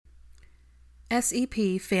SEP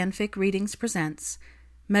Fanfic Readings presents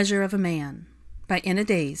Measure of a Man by Inna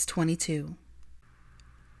Days 22.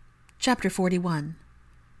 Chapter 41.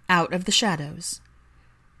 Out of the Shadows.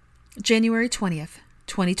 January 20th,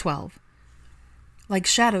 2012. Like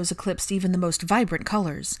shadows eclipsed even the most vibrant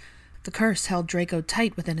colors, the curse held Draco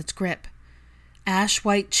tight within its grip.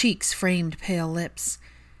 Ash-white cheeks framed pale lips.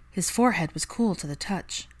 His forehead was cool to the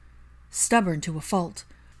touch. Stubborn to a fault,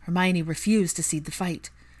 Hermione refused to cede the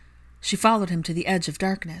fight. She followed him to the edge of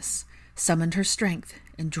darkness, summoned her strength,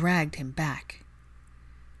 and dragged him back.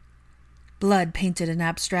 Blood painted an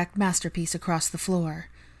abstract masterpiece across the floor.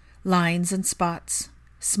 Lines and spots,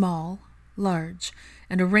 small, large,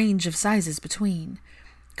 and a range of sizes between,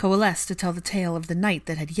 coalesced to tell the tale of the night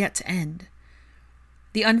that had yet to end.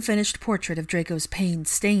 The unfinished portrait of Draco's pain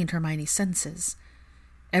stained Hermione's senses.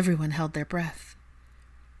 Everyone held their breath.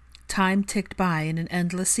 Time ticked by in an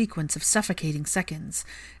endless sequence of suffocating seconds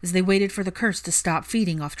as they waited for the curse to stop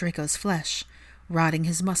feeding off Draco's flesh, rotting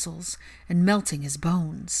his muscles and melting his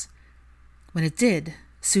bones. When it did,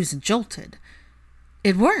 Susan jolted.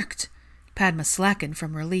 "It worked!" Padma slackened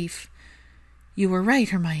from relief. "You were right,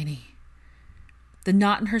 Hermione." The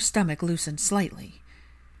knot in her stomach loosened slightly.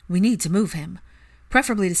 "We need to move him,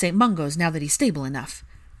 preferably to St. Mungo's now that he's stable enough."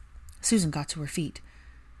 Susan got to her feet.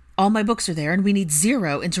 "All my books are there, and we need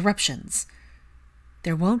 0 interruptions."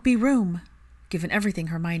 There won't be room. Given everything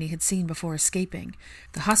Hermione had seen before escaping,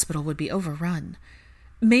 the hospital would be overrun.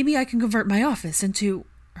 "Maybe I can convert my office into—"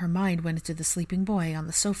 Her mind went into the sleeping boy on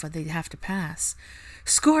the sofa they'd have to pass.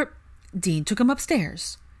 Dean took him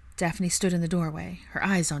upstairs. Daphne stood in the doorway, her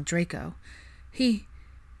eyes on Draco.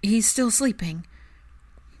 He's still sleeping.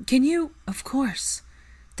 "Can you—" "Of course."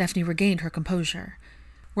 Daphne regained her composure.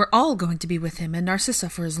 "We're all going to be with him and Narcissa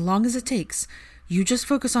for as long as it takes. You just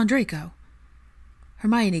focus on Draco."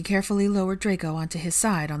 Hermione carefully lowered Draco onto his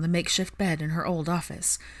side on the makeshift bed in her old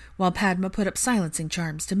office, while Padma put up silencing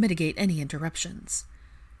charms to mitigate any interruptions.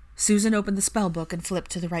 Susan opened the spellbook and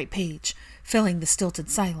flipped to the right page, filling the stilted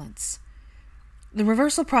silence. "The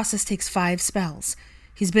reversal process takes 5 spells.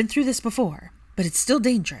 He's been through this before, but it's still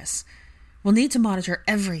dangerous. We'll need to monitor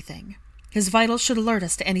everything. His vitals should alert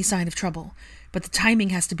us to any sign of trouble, but the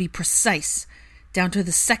timing has to be precise, down to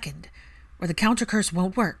the second, or the counter-curse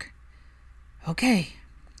won't work." "Okay,"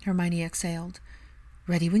 Hermione exhaled.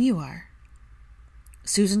 "Ready when you are."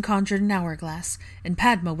 Susan conjured an hourglass, and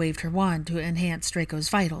Padma waved her wand to enhance Draco's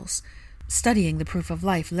vitals, studying the proof of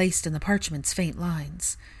life laced in the parchment's faint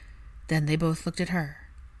lines. Then they both looked at her.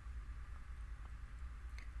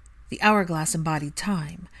 The hourglass embodied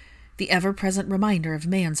time, the ever-present reminder of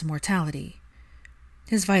man's mortality.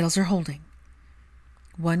 His vitals are holding.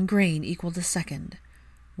 1 grain equaled a second.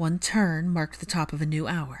 1 turn marked the top of a new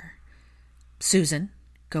hour. "Susan,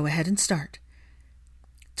 go ahead and start."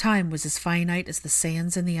 Time was as finite as the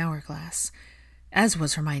sands in the hourglass, as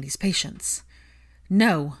was Hermione's patience.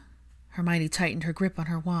 "No!" Hermione tightened her grip on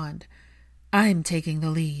her wand. "I'm taking the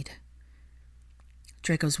lead."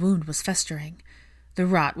 Draco's wound was festering. The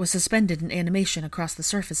rot was suspended in animation across the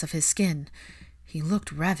surface of his skin. He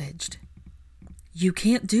looked ravaged. "You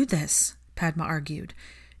can't do this," Padma argued.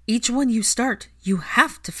 "Each one you start, you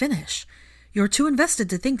have to finish. You're too invested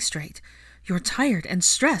to think straight. You're tired and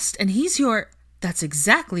stressed, and he's your—" "That's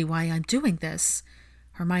exactly why I'm doing this."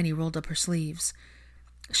 Hermione rolled up her sleeves.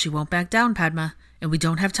 "She won't back down, Padma, and we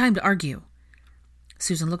don't have time to argue."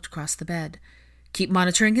 Susan looked across the bed. "Keep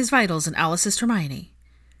monitoring his vitals, and I'll assist Hermione."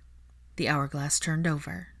 The hourglass turned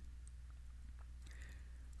over.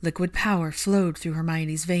 Liquid power flowed through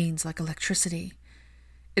Hermione's veins like electricity.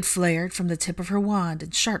 It flared from the tip of her wand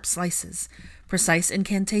in sharp slices. Precise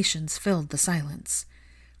incantations filled the silence.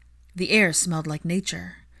 The air smelled like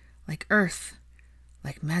nature, like earth,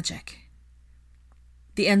 like magic.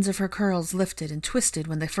 The ends of her curls lifted and twisted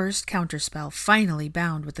when the first counterspell finally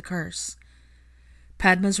bound with the curse.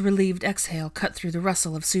 Padma's relieved exhale cut through the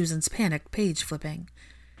rustle of Susan's panicked page-flipping.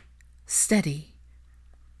 Steady.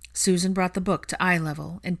 Susan brought the book to eye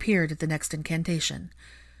level and peered at the next incantation.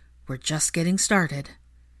 "We're just getting started."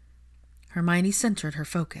 Hermione centered her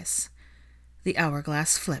focus. The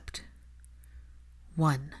hourglass flipped.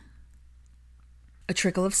 1. A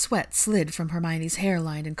trickle of sweat slid from Hermione's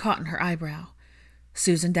hairline and caught in her eyebrow.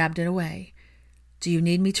 Susan dabbed it away. "Do you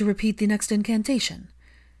need me to repeat the next incantation?"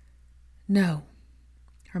 "No."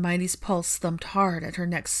 Hermione's pulse thumped hard at her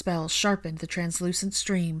next spell, sharpened the translucent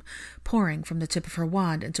stream pouring from the tip of her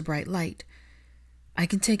wand into bright light. "I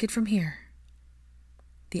can take it from here."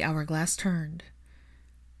 The hourglass turned.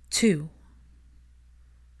 2.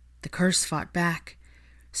 The curse fought back.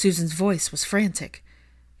 Susan's voice was frantic.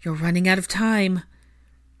 "You're running out of time."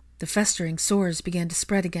 The festering sores began to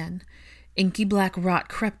spread again. Inky black rot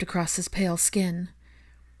crept across his pale skin.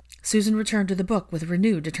 Susan returned to the book with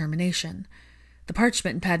renewed determination. The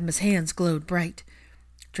parchment in Padma's hands glowed bright.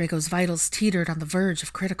 Draco's vitals teetered on the verge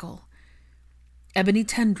of critical. Ebony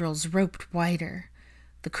tendrils roped wider.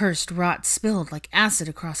 The cursed rot spilled like acid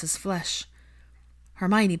across his flesh.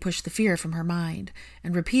 Hermione pushed the fear from her mind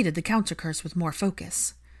and repeated the counter-curse with more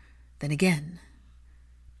focus. Then again,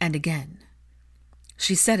 and again.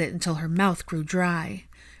 She said it until her mouth grew dry,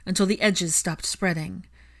 until the edges stopped spreading,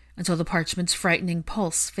 until the parchment's frightening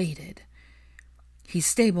pulse faded. He's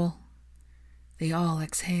stable. They all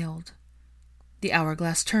exhaled. The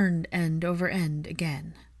hourglass turned end over end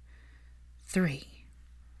again. 3.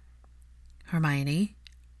 Hermione,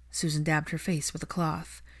 Susan dabbed her face with a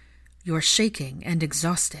cloth. You're shaking and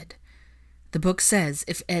exhausted. The book says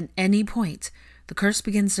if at any point the curse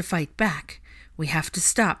begins to fight back, we have to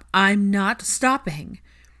stop. I'm not stopping.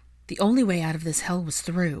 The only way out of this hell was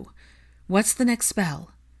through. What's the next spell?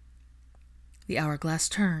 The hourglass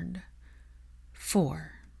turned.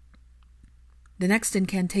 4. The next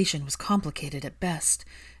incantation was complicated at best,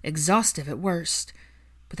 exhaustive at worst,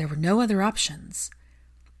 but there were no other options.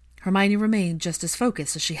 Hermione remained just as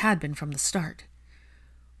focused as she had been from the start.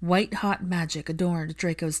 White-hot magic adorned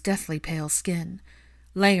Draco's deathly pale skin,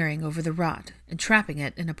 layering over the rot and trapping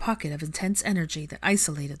it in a pocket of intense energy that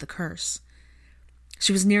isolated the curse.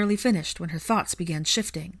 She was nearly finished when her thoughts began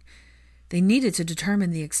shifting. They needed to determine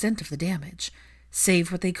the extent of the damage,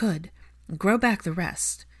 save what they could, and grow back the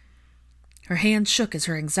rest. Her hand shook as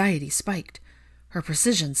her anxiety spiked. Her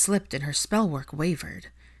precision slipped and her spellwork wavered.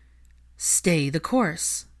 "Stay the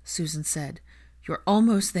course," Susan said. "You're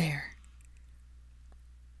almost there."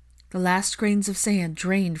 The last grains of sand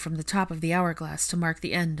drained from the top of the hourglass to mark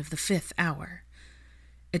the end of the 5th hour.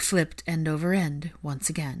 It flipped end over end once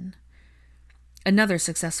again. Another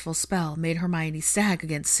successful spell made Hermione sag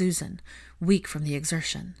against Susan, weak from the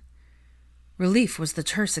exertion. Relief was the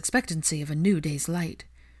terse expectancy of a new day's light.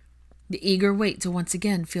 The eager wait to once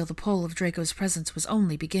again feel the pull of Draco's presence was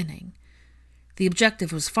only beginning. The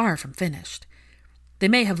objective was far from finished. They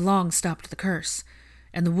may have long stopped the curse,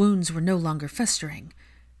 and the wounds were no longer festering,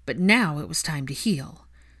 but now it was time to heal,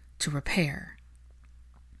 to repair.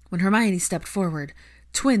 When Hermione stepped forward,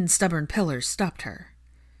 twin stubborn pillars stopped her.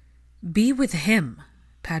 "Be with him,"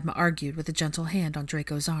 Padma argued with a gentle hand on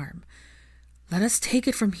Draco's arm. "Let us take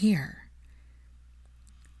it from here."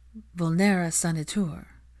 Vulnera sanitur.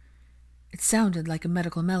 It sounded like a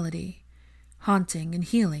medical melody, haunting and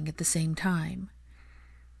healing at the same time.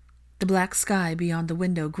 The black sky beyond the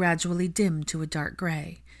window gradually dimmed to a dark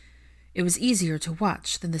gray. It was easier to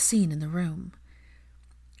watch than the scene in the room.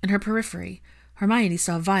 In her periphery, Hermione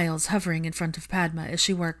saw vials hovering in front of Padma as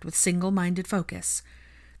she worked with single-minded focus,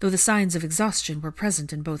 though the signs of exhaustion were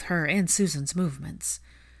present in both her and Susan's movements.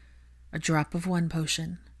 A drop of one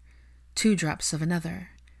potion, 2 drops of another,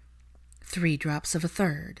 3 drops of a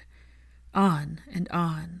third, on and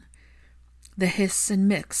on. The hiss and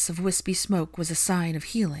mix of wispy smoke was a sign of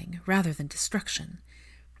healing rather than destruction.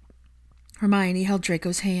 Hermione held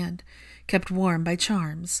Draco's hand, kept warm by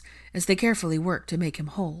charms, as they carefully worked to make him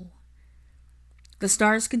whole. The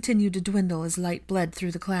stars continued to dwindle as light bled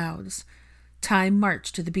through the clouds. Time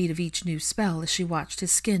marched to the beat of each new spell as she watched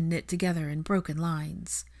his skin knit together in broken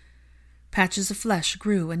lines. Patches of flesh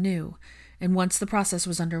grew anew, and once the process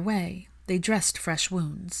was underway, they dressed fresh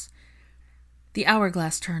wounds. The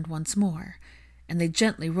hourglass turned once more, and they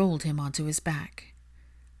gently rolled him onto his back.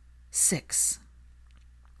 6.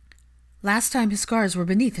 "Last time his scars were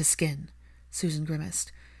beneath his skin," Susan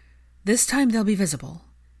grimaced. "This time they'll be visible."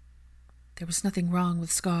 There was nothing wrong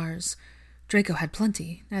with scars. Draco had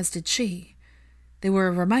plenty, as did she. They were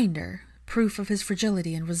a reminder, proof of his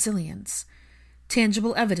fragility and resilience,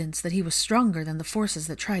 tangible evidence that he was stronger than the forces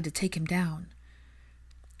that tried to take him down.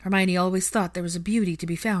 Hermione always thought there was a beauty to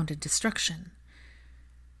be found in destruction.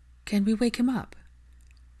 "Can we wake him up?"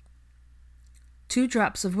 2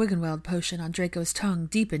 drops of Wiggenweld potion on Draco's tongue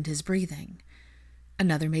deepened his breathing.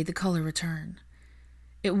 Another made the color return.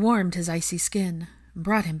 It warmed his icy skin, and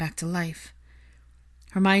brought him back to life.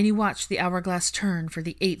 Hermione watched the hourglass turn for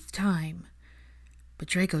the 8th time, but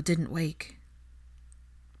Draco didn't wake.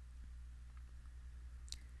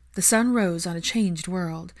 The sun rose on a changed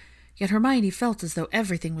world, yet Hermione felt as though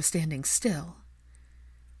everything was standing still.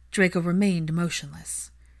 Draco remained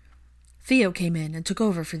motionless. Theo came in and took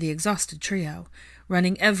over for the exhausted trio,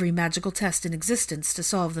 running every magical test in existence to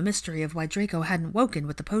solve the mystery of why Draco hadn't woken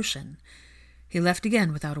with the potion. He left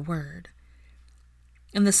again without a word.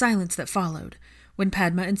 In the silence that followed, when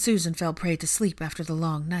Padma and Susan fell prey to sleep after the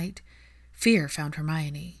long night, fear found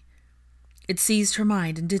Hermione. It seized her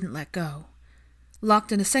mind and didn't let go.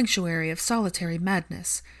 Locked in a sanctuary of solitary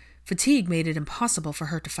madness, fatigue made it impossible for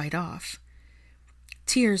her to fight off.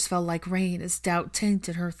 Tears fell like rain as doubt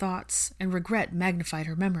tainted her thoughts and regret magnified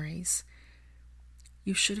her memories.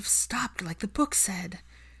 You should have stopped like the book said.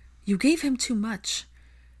 You gave him too much.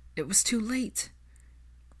 It was too late.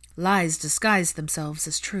 Lies disguised themselves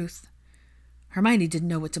as truth. Hermione didn't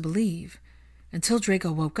know what to believe. Until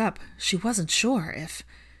Draco woke up, she wasn't sure if...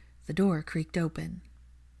 The door creaked open.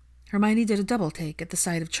 Hermione did a double-take at the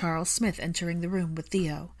sight of Charles Smith entering the room with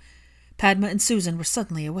Theo. Padma and Susan were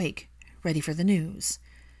suddenly awake, ready for the news.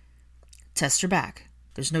 Tests are back.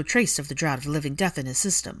 There's no trace of the Draught of Living Death in his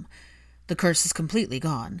system. The curse is completely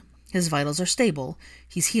gone. His vitals are stable,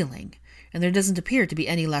 he's healing, and there doesn't appear to be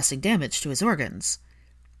any lasting damage to his organs.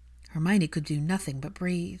 Hermione could do nothing but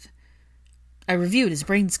breathe. I reviewed his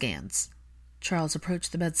brain scans. Charles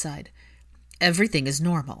approached the bedside. Everything is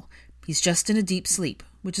normal. He's just in a deep sleep,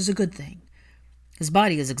 which is a good thing. His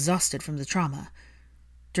body is exhausted from the trauma.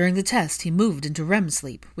 During the test, he moved into REM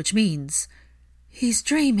sleep, which means... He's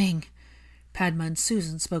dreaming! Padma and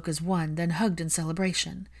Susan spoke as one, then hugged in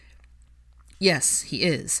celebration. Yes, he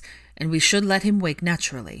is, and we should let him wake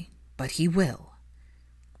naturally, but he will.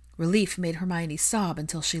 Relief made Hermione sob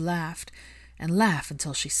until she laughed, and laugh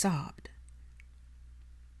until she sobbed.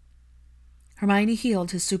 Hermione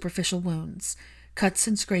healed his superficial wounds. Cuts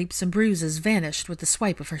and scrapes and bruises vanished with the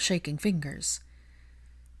swipe of her shaking fingers.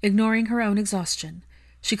 Ignoring her own exhaustion,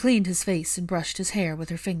 she cleaned his face and brushed his hair with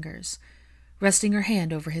her fingers. Resting her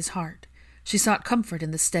hand over his heart, she sought comfort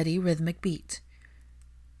in the steady, rhythmic beat.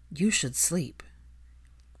 You should sleep.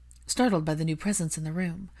 Startled by the new presence in the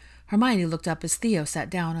room, Hermione looked up as Theo sat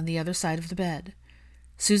down on the other side of the bed.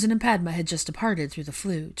 Susan and Padma had just departed through the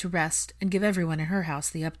flue to rest and give everyone in her house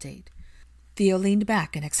the update. Theo leaned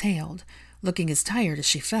back and exhaled, looking as tired as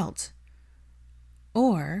she felt.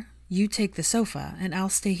 Or, you take the sofa and I'll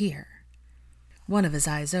stay here. One of his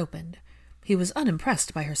eyes opened. He was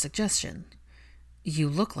unimpressed by her suggestion. You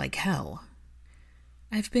look like hell.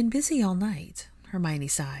 I've been busy all night, Hermione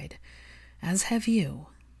sighed. As have you.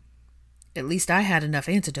 At least I had enough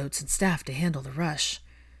antidotes and staff to handle the rush.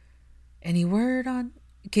 Any word on...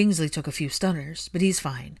 Kingsley took a few stunners, but he's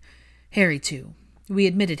fine. Harry, too. We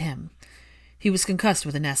admitted him. He was concussed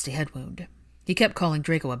with a nasty head wound. He kept calling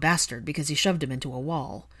Draco a bastard because he shoved him into a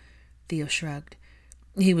wall. Theo shrugged.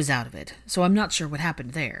 He was out of it, so I'm not sure what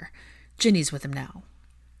happened there. Ginny's with him now.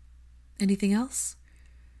 Anything else?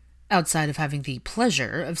 Outside of having the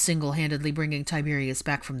pleasure of single-handedly bringing Tiberius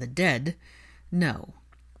back from the dead, no.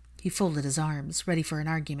 He folded his arms, ready for an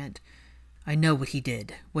argument. I know what he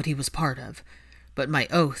did, what he was part of. But my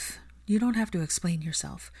oath... You don't have to explain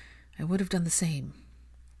yourself. I would have done the same.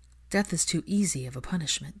 Death is too easy of a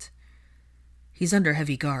punishment. He's under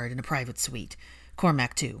heavy guard in a private suite.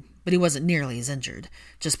 Cormac, too, but he wasn't nearly as injured,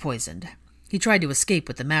 just poisoned. He tried to escape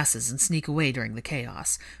with the masses and sneak away during the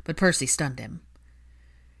chaos, but Percy stunned him.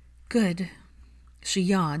 Good. She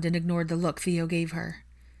yawned and ignored the look Theo gave her.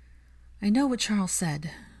 I know what Charles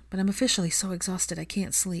said, but I'm officially so exhausted I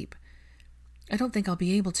can't sleep. I don't think I'll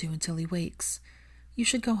be able to until he wakes. You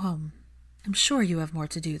should go home. I'm sure you have more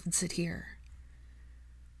to do than sit here.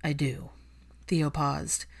 I do. Theo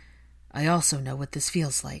paused. I also know what this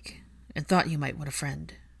feels like, and thought you might want a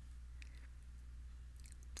friend.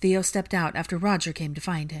 Theo stepped out after Roger came to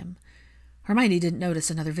find him. Hermione didn't notice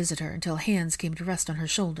another visitor until hands came to rest on her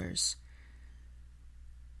shoulders.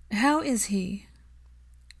 How is he?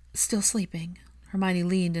 Still sleeping. Hermione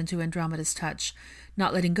leaned into Andromeda's touch,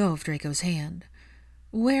 not letting go of Draco's hand.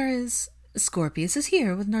 Where is... Scorpius is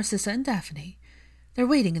here with Narcissa and Daphne. They're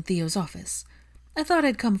waiting in Theo's office. I thought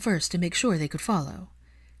I'd come first to make sure they could follow.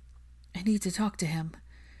 I need to talk to him.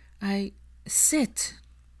 Sit.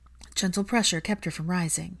 Gentle pressure kept her from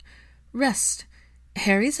rising. Rest.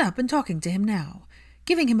 Harry's up and talking to him now,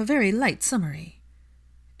 giving him a very light summary.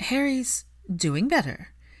 Harry's doing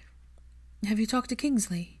better. Have you talked to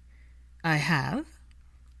Kingsley? I have.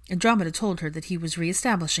 Andromeda told her that he was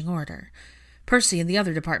re-establishing order. Percy and the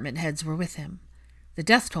other department heads were with him. The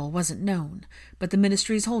death toll wasn't known, but the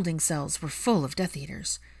Ministry's holding cells were full of Death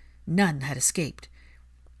Eaters. None had escaped.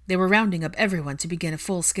 They were rounding up everyone to begin a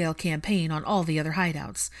full-scale campaign on all the other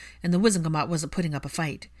hideouts, and the Wizengamot wasn't putting up a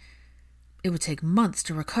fight. It would take months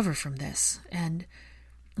to recover from this, and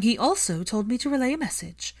he also told me to relay a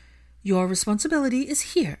message. Your responsibility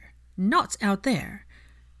is here, not out there,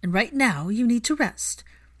 and right now you need to rest.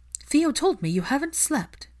 Theo told me you haven't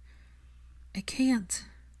slept. I can't.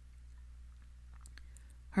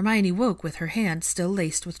 Hermione woke with her hand still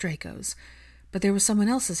laced with Draco's, but there was someone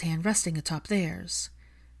else's hand resting atop theirs.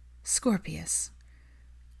 Scorpius.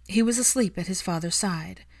 He was asleep at his father's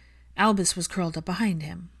side, Albus was curled up behind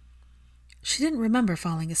him. She didn't remember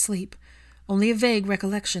falling asleep, only a vague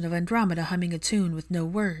recollection of Andromeda humming a tune with no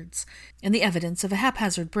words, and the evidence of a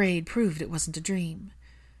haphazard braid proved it wasn't a dream.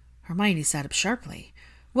 Hermione sat up sharply.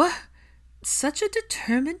 "What? Such a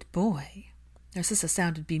determined boy." Narcissa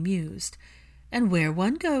sounded bemused. "And where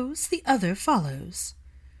one goes, the other follows."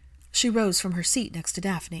 She rose from her seat next to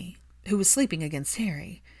Daphne, who was sleeping against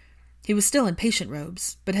Harry. He was still in patient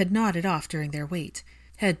robes, but had nodded off during their wait,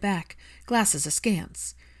 head back, glasses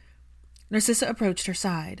askance. Narcissa approached her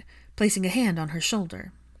side, placing a hand on her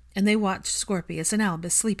shoulder, and they watched Scorpius and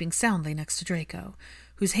Albus sleeping soundly next to Draco,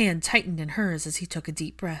 whose hand tightened in hers as he took a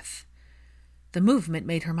deep breath. The movement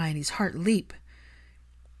made Hermione's heart leap.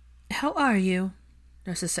 "How are you?"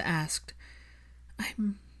 Narcissa asked.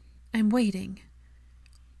 I'm waiting."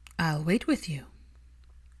 "I'll wait with you."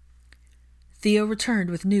 Theo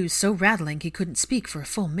returned with news so rattling he couldn't speak for a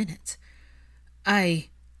full minute.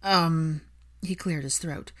 He cleared his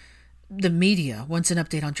throat. "The media wants an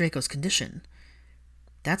update on Draco's condition."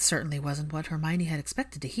 That certainly wasn't what Hermione had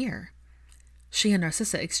expected to hear. She and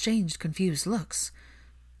Narcissa exchanged confused looks.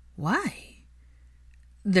 Why?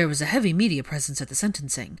 There was a heavy media presence at the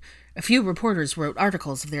sentencing. A few reporters wrote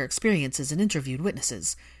articles of their experiences and interviewed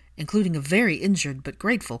witnesses, including a very injured but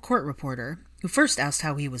grateful court reporter who first asked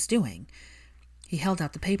how he was doing. He held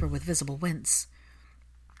out the paper with visible wince.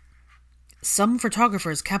 "Some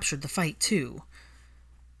photographers captured the fight, too."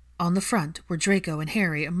 On the front were Draco and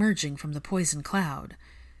Harry emerging from the poison cloud.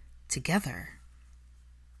 Together.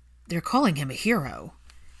 "They're calling him a hero."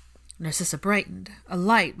 Narcissa brightened,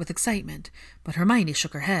 alight with excitement, but Hermione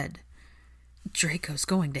shook her head. "Draco's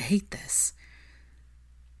going to hate this."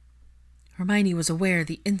 Hermione was aware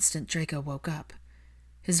the instant Draco woke up.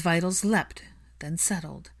 His vitals leapt, then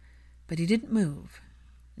settled, but he didn't move,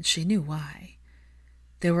 and she knew why.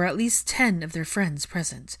 There were at least 10 of their friends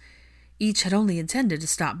present. Each had only intended to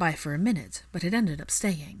stop by for a minute, but had ended up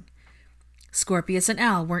staying. Scorpius and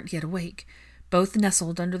Al weren't yet awake, both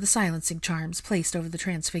nestled under the silencing charms placed over the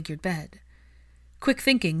transfigured bed. Quick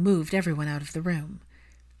thinking moved everyone out of the room.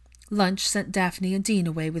 Lunch sent Daphne and Dean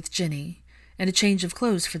away with Ginny, and a change of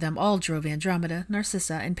clothes for them all drove Andromeda,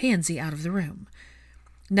 Narcissa, and Pansy out of the room.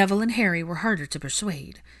 Neville and Harry were harder to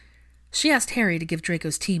persuade. She asked Harry to give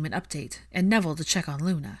Draco's team an update, and Neville to check on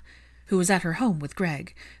Luna, who was at her home with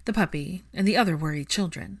Greg, the puppy, and the other worried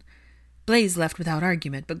children. Blaise left without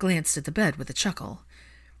argument, but glanced at the bed with a chuckle.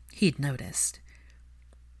 He'd noticed.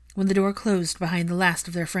 When the door closed behind the last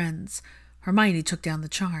of their friends, Hermione took down the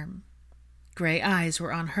charm. Gray eyes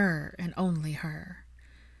were on her, and only her.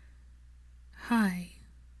 "Hi.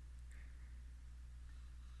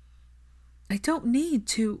 I don't need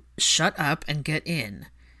to—" "Shut up and get in."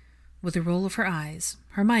 With a roll of her eyes,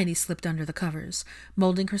 Hermione slipped under the covers,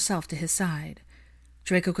 molding herself to his side.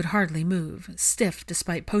 Draco could hardly move, stiff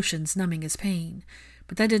despite potions numbing his pain,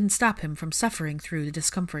 but that didn't stop him from suffering through the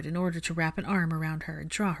discomfort in order to wrap an arm around her and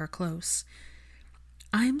draw her close.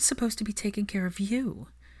 "I'm supposed to be taking care of you."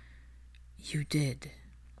 "You did."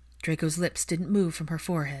 Draco's lips didn't move from her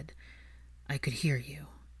forehead. "I could hear you."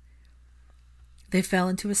 They fell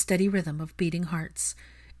into a steady rhythm of beating hearts.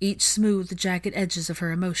 Each smoothed the jagged edges of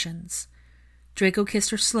her emotions. Draco kissed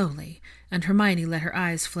her slowly, and Hermione let her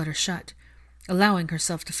eyes flutter shut, allowing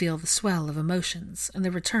herself to feel the swell of emotions and the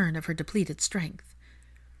return of her depleted strength.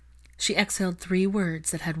 She exhaled 3 words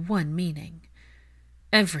that had one meaning.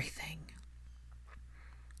 Everything.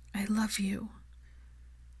 "I love you."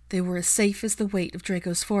 They were as safe as the weight of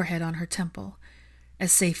Draco's forehead on her temple,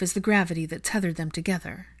 as safe as the gravity that tethered them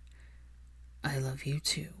together. "I love you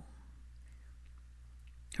too."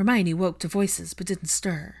 Hermione woke to voices but didn't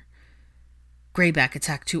stir. "Greyback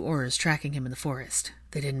attacked 2 Aurors tracking him in the forest.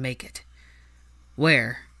 They didn't make it."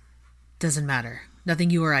 "Where?" "Doesn't matter. Nothing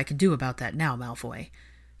you or I can do about that now, Malfoy.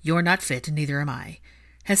 You're not fit, and neither am I.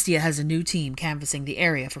 Hestia has a new team canvassing the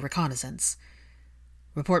area for reconnaissance.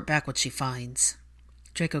 Report back what she finds."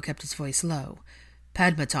 Draco kept his voice low.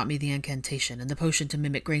 "Padma taught me the incantation, and the potion to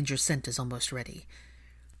mimic Granger's scent is almost ready.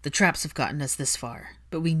 The traps have gotten us this far,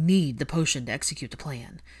 but we need the potion to execute the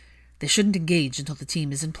plan. They shouldn't engage until the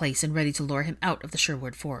team is in place and ready to lure him out of the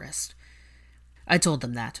Sherwood Forest." I told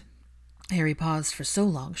them that. Harry paused for so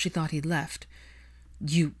long she thought he'd left.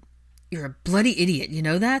 You're a bloody idiot, you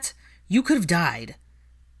know that? You could have died."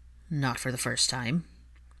 "Not for the first time."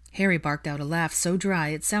 Harry barked out a laugh so dry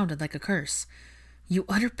it sounded like a curse. "You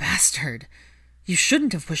utter bastard! You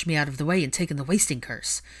shouldn't have pushed me out of the way and taken the wasting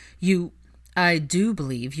curse. I do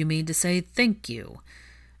believe you mean to say thank you.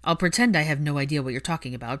 I'll pretend I have no idea what you're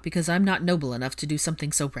talking about, because I'm not noble enough to do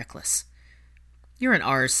something so reckless." "You're an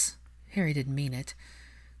arse." Harry didn't mean it.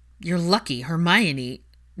 "You're lucky Hermione—"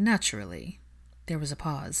 Naturally. There was a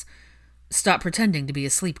pause. Stop pretending to be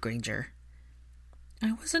asleep, Granger.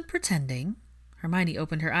 I wasn't pretending. Hermione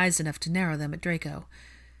opened her eyes enough to narrow them at Draco.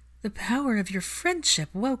 The power of your friendship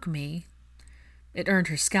woke me. It earned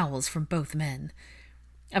her scowls from both men.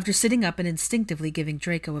 After sitting up and instinctively giving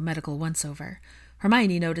Draco a medical once-over,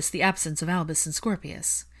 Hermione noticed the absence of Albus and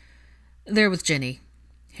Scorpius. They're with Ginny.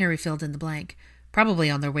 Harry filled in the blank. Probably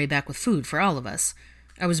on their way back with food for all of us.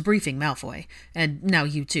 I was briefing Malfoy, and now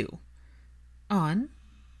you too. On?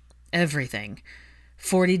 Everything.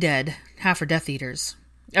 40 dead, half are Death Eaters.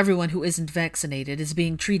 Everyone who isn't vaccinated is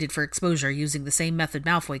being treated for exposure using the same method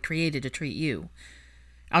Malfoy created to treat you.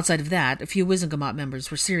 Outside of that, a few Wizengamot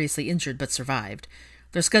members were seriously injured but survived.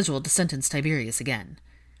 They're scheduled to sentence Tiberius again.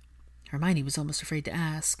 Hermione was almost afraid to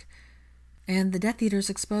ask. And the Death Eaters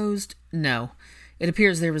exposed? No. It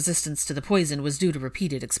appears their resistance to the poison was due to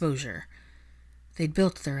repeated exposure. They'd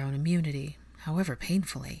built their own immunity, however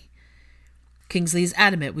painfully. Kingsley's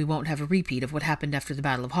adamant we won't have a repeat of what happened after the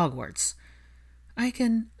Battle of Hogwarts. I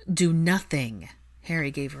can do nothing.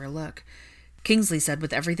 Harry gave her a look. Kingsley said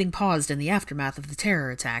with everything paused in the aftermath of the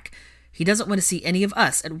terror attack, he doesn't want to see any of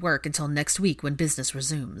us at work until next week when business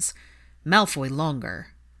resumes. Malfoy longer.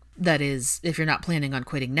 That is, if you're not planning on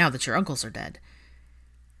quitting now that your uncles are dead.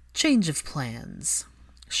 Change of plans.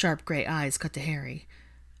 Sharp gray eyes cut to Harry.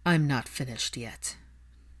 I'm not finished yet.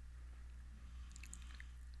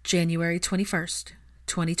 January 21st,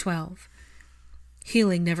 2012.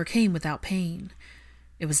 Healing never came without pain.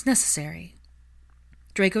 It was necessary.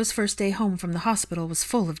 Draco's first day home from the hospital was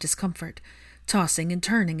full of discomfort, tossing and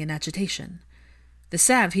turning in agitation. The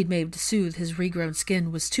salve he'd made to soothe his regrown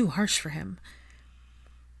skin was too harsh for him.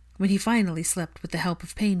 When he finally slept with the help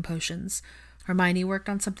of pain potions, Hermione worked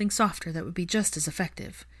on something softer that would be just as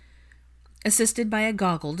effective. Assisted by a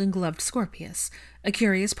goggled and gloved Scorpius, a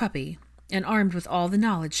curious puppy, and armed with all the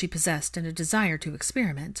knowledge she possessed and a desire to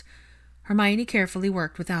experiment, Hermione carefully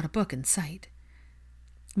worked without a book in sight.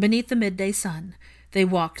 Beneath the midday sun, they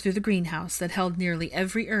walked through the greenhouse that held nearly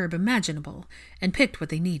every herb imaginable and picked what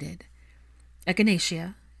they needed.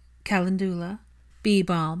 Echinacea, calendula, bee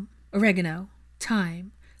balm, oregano,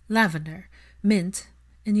 thyme, lavender, mint,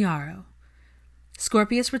 and yarrow.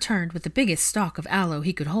 Scorpius returned with the biggest stalk of aloe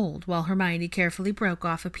he could hold, while Hermione carefully broke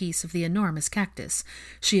off a piece of the enormous cactus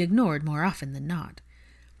she ignored more often than not.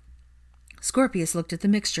 Scorpius looked at the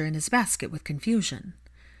mixture in his basket with confusion.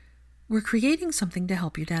 We're creating something to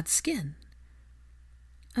help your dad's skin.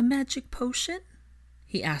 A magic potion?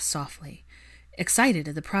 He asked softly, excited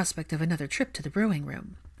at the prospect of another trip to the brewing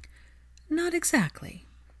room. Not exactly.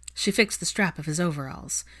 She fixed the strap of his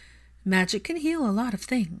overalls. Magic can heal a lot of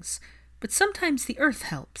things, but sometimes the earth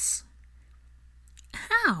helps.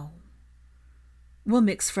 How? We'll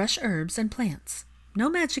mix fresh herbs and plants. No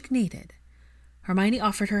magic needed. Hermione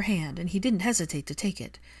offered her hand, and he didn't hesitate to take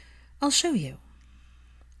it. I'll show you.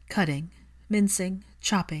 Cutting, mincing,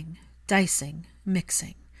 chopping, dicing,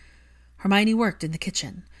 mixing. Hermione worked in the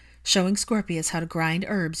kitchen, showing Scorpius how to grind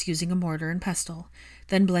herbs using a mortar and pestle,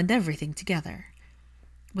 then blend everything together.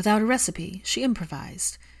 Without a recipe, she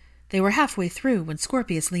improvised. They were halfway through when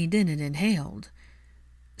Scorpius leaned in and inhaled.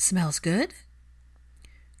 Smells good?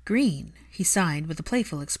 Green, he signed with a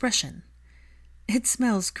playful expression. It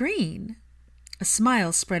smells green. A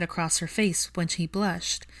smile spread across her face when she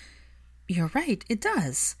blushed. You're right, it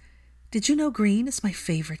does. Did you know green is my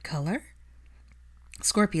favorite color?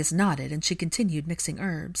 Scorpius nodded, and she continued mixing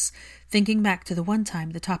herbs, thinking back to the one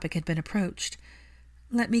time the topic had been approached.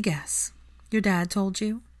 Let me guess. Your dad told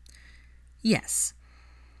you? Yes.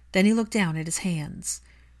 Then he looked down at his hands.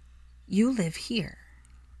 You live here.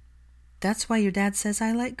 That's why your dad says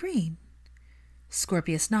I like green.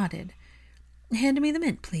 Scorpius nodded. Hand me the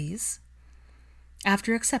mint, please.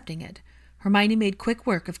 After accepting it, Hermione made quick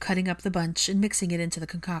work of cutting up the bunch and mixing it into the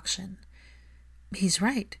concoction. He's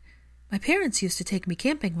right. My parents used to take me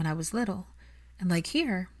camping when I was little, and like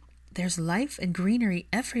here, there's life and greenery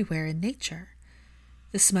everywhere in nature.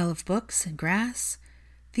 The smell of books and grass,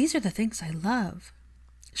 these are the things I love.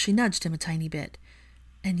 She nudged him a tiny bit.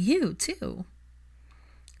 And you, too.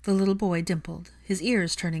 The little boy dimpled, his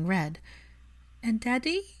ears turning red. And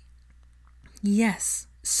Daddy? Yes,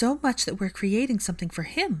 so much that we're creating something for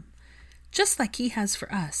him, just like he has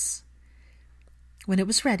for us. When it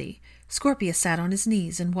was ready, Scorpius sat on his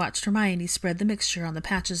knees and watched Hermione spread the mixture on the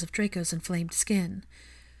patches of Draco's inflamed skin.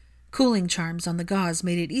 Cooling charms on the gauze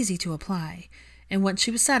made it easy to apply, and once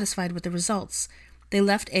she was satisfied with the results, they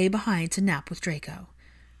left A behind to nap with Draco.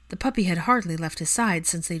 The puppy had hardly left his side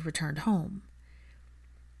since they'd returned home.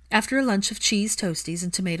 After a lunch of cheese toasties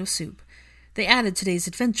and tomato soup, they added today's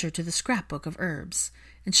adventure to the scrapbook of herbs,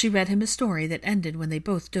 and she read him a story that ended when they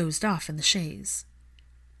both dozed off in the chaise.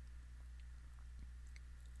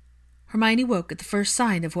 Hermione woke at the first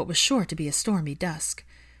sign of what was sure to be a stormy dusk,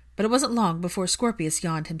 but it wasn't long before Scorpius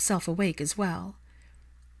yawned himself awake as well.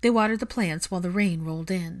 They watered the plants while the rain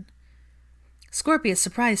rolled in. Scorpius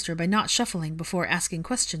surprised her by not shuffling before asking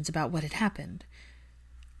questions about what had happened.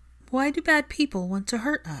 "Why do bad people want to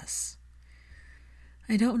hurt us?"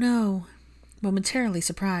 "I don't know." Momentarily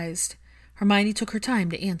surprised, Hermione took her time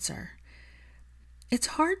to answer. "It's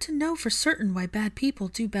hard to know for certain why bad people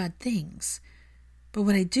do bad things. But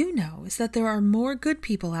what I do know is that there are more good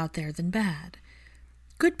people out there than bad.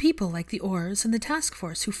 Good people like the Aurors and the task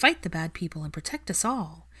force who fight the bad people and protect us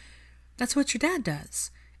all. That's what your dad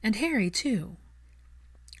does, and Harry, too."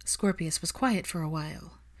 Scorpius was quiet for a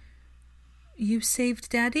while. "You saved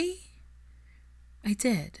Daddy?" "I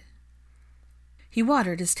did." He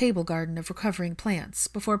watered his table garden of recovering plants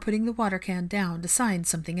before putting the water can down to sign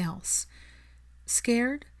something else.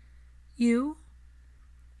 "Scared? You?"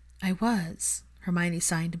 "I was," Hermione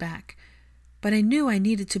signed back, "but I knew I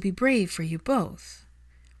needed to be brave for you both."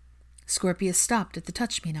 Scorpius stopped at the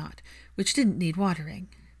touch-me-not, which didn't need watering,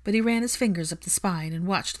 but he ran his fingers up the spine and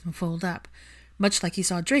watched them fold up, much like he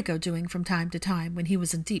saw Draco doing from time to time when he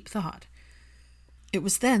was in deep thought. It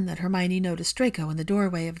was then that Hermione noticed Draco in the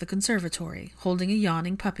doorway of the conservatory, holding a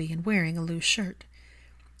yawning puppy and wearing a loose shirt.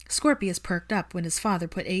 Scorpius perked up when his father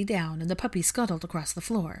put A down and the puppy scuttled across the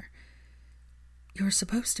floor. "You're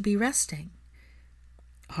supposed to be resting."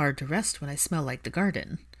 "Hard to rest when I smell like the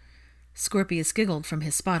garden." Scorpius giggled from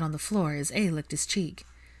his spot on the floor as A licked his cheek.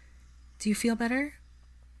 "Do you feel better?"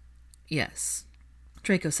 "Yes."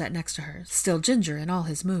 Draco sat next to her, still ginger in all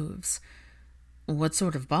his moves. "What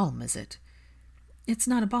sort of balm is it?" "It's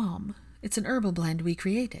not a balm. It's an herbal blend we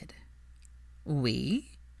created."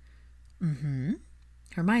 "We?" "Mm-hmm."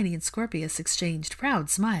 Hermione and Scorpius exchanged proud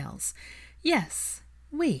smiles. "Yes,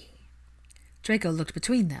 we." Draco looked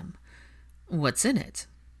between them. "What's in it?"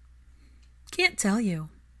 "Can't tell you."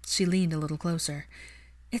 She leaned a little closer.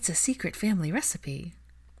 "It's a secret family recipe."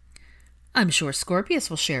 "I'm sure Scorpius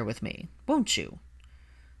will share with me, won't you?"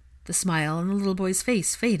 The smile on the little boy's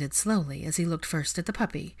face faded slowly as he looked first at the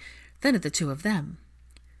puppy, then at the two of them.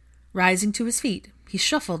 Rising to his feet, he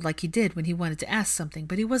shuffled like he did when he wanted to ask something,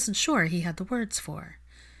 but he wasn't sure he had the words for.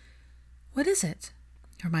 "What is it?"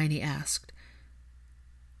 Hermione asked.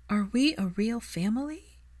 "Are we a real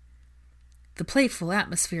family?" The playful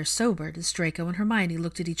atmosphere sobered as Draco and Hermione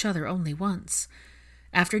looked at each other only once.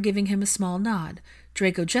 After giving him a small nod,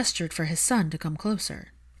 Draco gestured for his son to come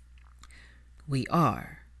closer. "We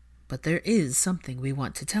are, but there is something we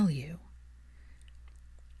want to tell you."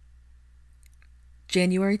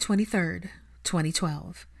 January 23rd,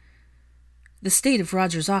 2012. The state of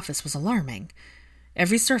Roger's office was alarming.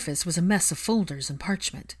 Every surface was a mess of folders and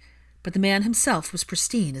parchment, but the man himself was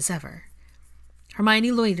pristine as ever.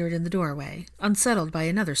 Hermione loitered in the doorway, unsettled by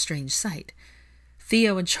another strange sight.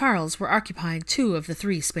 Theo and Charles were occupying 2 of the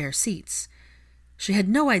 3 spare seats. She had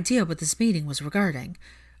no idea what this meeting was regarding,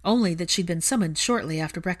 only that she'd been summoned shortly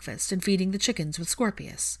after breakfast and feeding the chickens with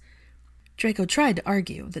Scorpius. Draco tried to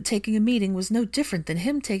argue that taking a meeting was no different than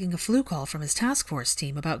him taking a flu call from his task force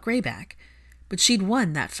team about Greyback, but she'd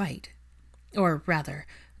won that fight. Or, rather,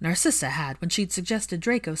 Narcissa had when she'd suggested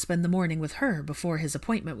Draco spend the morning with her before his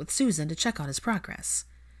appointment with Susan to check on his progress.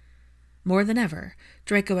 More than ever,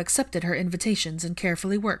 Draco accepted her invitations and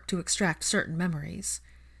carefully worked to extract certain memories.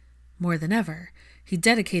 More than ever, he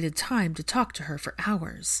dedicated time to talk to her for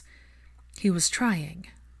hours. He was trying,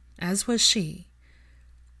 as was she.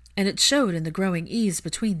 And it showed in the growing ease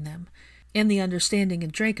between them, and the understanding in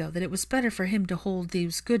Draco that it was better for him to hold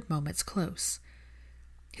these good moments close.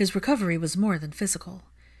 His recovery was more than physical.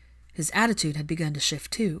 His attitude had begun to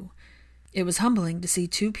shift too. It was humbling to see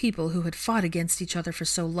 2 people who had fought against each other for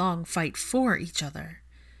so long fight for each other.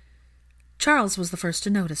 Charles was the first to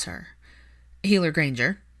notice her. "Healer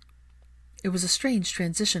Granger." It was a strange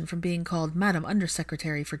transition from being called Madam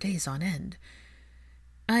Undersecretary for days on end.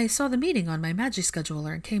 "I saw the meeting on my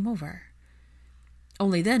Magischeduler and came over."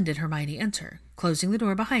 Only then did Hermione enter, closing the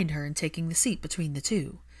door behind her and taking the seat between the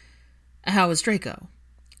 2. "How is Draco?"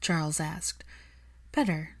 Charles asked.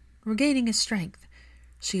 "Better. Regaining his strength."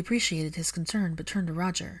 She appreciated his concern, but turned to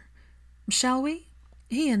Roger. "Shall we?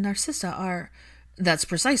 He and Narcissa are—" "That's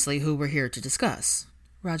precisely who we're here to discuss."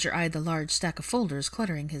 Roger eyed the large stack of folders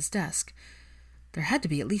cluttering his desk. There had to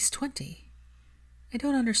be at least 20. "I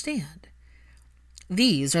don't understand."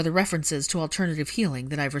 "These are the references to alternative healing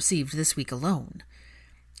that I've received this week alone."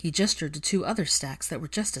 He gestured to 2 other stacks that were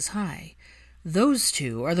just as high. "Those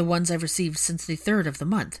 2 are the ones I've received since the 3rd of the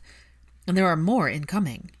month, and there are more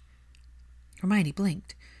incoming." Hermione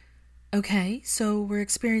blinked. Okay, so we're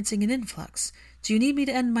experiencing an influx. Do you need me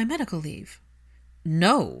to end my medical leave?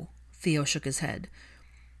 No, Theo shook his head.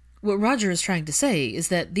 What Roger is trying to say is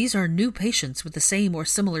that these are new patients with the same or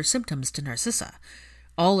similar symptoms to Narcissa.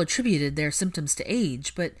 All attributed their symptoms to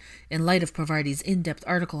age, but in light of Provardi's in-depth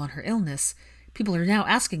article on her illness, people are now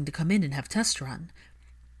asking to come in and have tests run.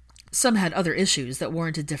 Some had other issues that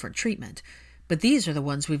warranted different treatment, but these are the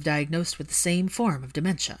ones we've diagnosed with the same form of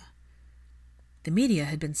dementia. The media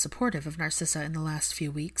had been supportive of Narcissa in the last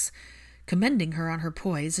few weeks, commending her on her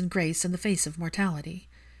poise and grace in the face of mortality.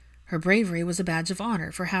 Her bravery was a badge of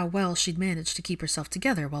honor for how well she'd managed to keep herself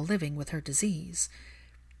together while living with her disease.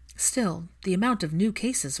 Still, the amount of new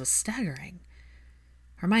cases was staggering.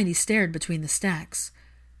 Hermione stared between the stacks.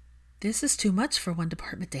 This is too much for one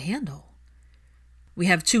department to handle. We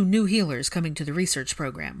have 2 new healers coming to the research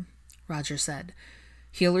program, Roger said.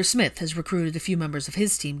 Healer Smith has recruited a few members of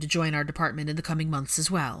his team to join our department in the coming months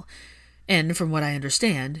as well. And from what I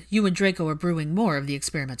understand, you and Draco are brewing more of the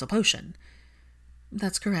experimental potion.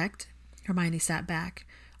 That's correct. Hermione sat back,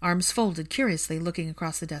 arms folded curiously, looking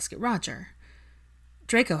across the desk at Roger.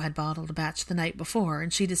 Draco had bottled a batch the night before,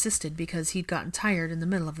 and she'd assisted because he'd gotten tired in the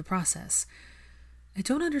middle of the process. I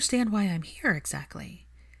don't understand why I'm here exactly.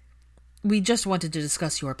 We just wanted to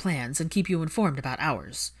discuss your plans and keep you informed about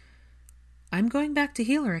ours. I'm going back to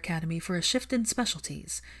Healer Academy for a shift in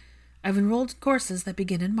specialties. I've enrolled in courses that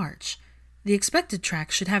begin in March. The expected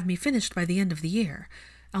track should have me finished by the end of the year.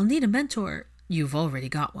 I'll need a mentor. You've already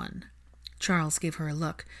got one. Charles gave her a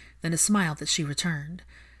look, then a smile that she returned.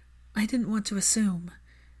 I didn't want to assume.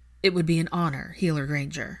 It would be an honor, Healer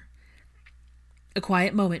Granger. A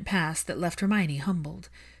quiet moment passed that left Hermione humbled,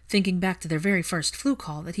 thinking back to their very first flu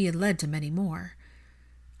call that he had led to many more.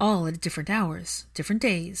 All at different hours, different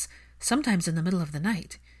days, sometimes in the middle of the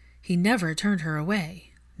night. He never turned her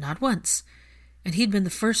away, not once, and he'd been the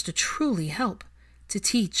first to truly help, to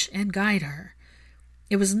teach and guide her.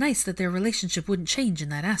 It was nice that their relationship wouldn't change in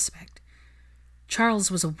that aspect.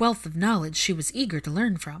 Charles was a wealth of knowledge she was eager to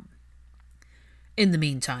learn from. In the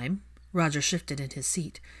meantime, Roger shifted in his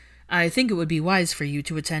seat, I think it would be wise for you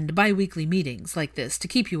to attend bi-weekly meetings like this to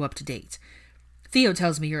keep you up to date. Theo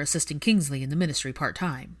tells me you're assisting Kingsley in the ministry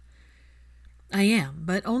part-time. I am,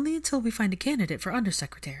 but only until we find a candidate for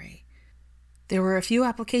undersecretary. There were a few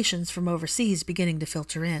applications from overseas beginning to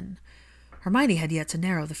filter in. Hermione had yet to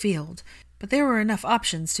narrow the field, but there were enough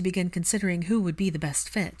options to begin considering who would be the best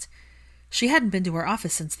fit. She hadn't been to her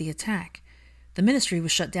office since the attack. The ministry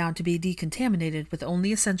was shut down to be decontaminated with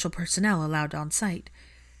only essential personnel allowed on site,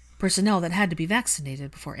 personnel that had to be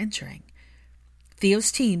vaccinated before entering.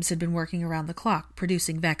 Theo's teams had been working around the clock,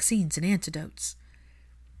 producing vaccines and antidotes.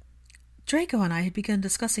 Draco and I had begun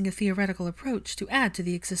discussing a theoretical approach to add to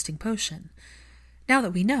the existing potion. Now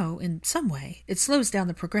that we know, in some way, it slows down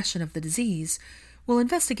the progression of the disease, we'll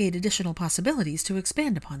investigate additional possibilities to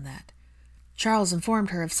expand upon that. Charles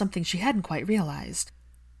informed her of something she hadn't quite realized.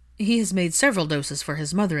 He has made several doses for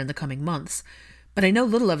his mother in the coming months, but I know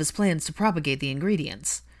little of his plans to propagate the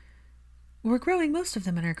ingredients. We're growing most of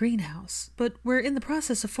them in our greenhouse, but we're in the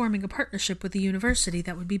process of forming a partnership with the university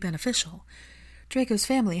that would be beneficial. Draco's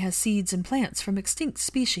family has seeds and plants from extinct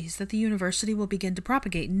species that the university will begin to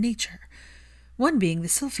propagate in nature, one being the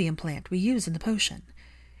silphium plant we use in the potion.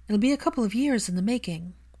 It'll be a couple of years in the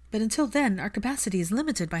making, but until then our capacity is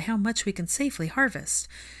limited by how much we can safely harvest,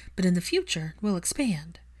 but in the future we'll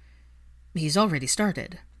expand. He's already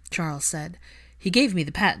started, Charles said. He gave me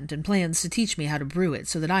the patent and plans to teach me how to brew it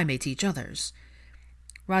so that I may teach others.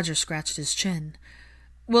 Roger scratched his chin.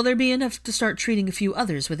 Will there be enough to start treating a few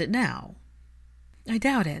others with it now? I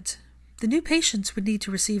doubt it. The new patients would need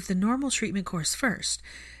to receive the normal treatment course first,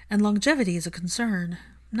 and longevity is a concern,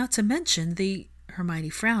 not to mention the... Hermione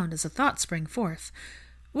frowned as a thought sprang forth.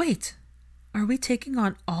 Wait, are we taking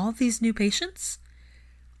on all these new patients?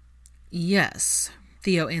 Yes,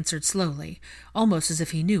 Theo answered slowly, almost as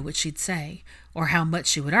if he knew what she'd say, or how much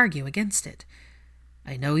she would argue against it.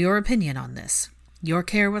 I know your opinion on this. Your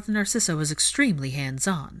care with Narcissa was extremely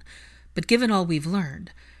hands-on, but given all we've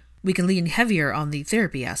learned, we can lean heavier on the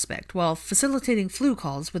therapy aspect while facilitating flu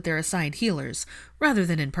calls with their assigned healers rather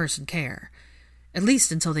than in-person care, at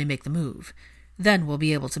least until they make the move. Then we'll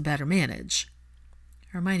be able to better manage.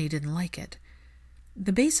 Hermione didn't like it.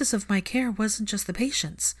 The basis of my care wasn't just the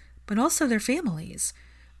patients, but also their families.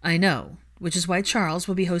 I know, which is why Charles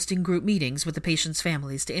will be hosting group meetings with the patients'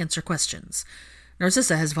 families to answer questions.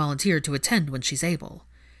 Narcissa has volunteered to attend when she's able.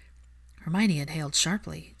 Hermione inhaled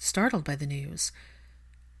sharply, startled by the news.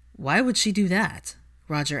 Why would she do that?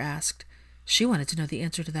 Roger asked. She wanted to know the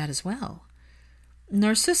answer to that as well.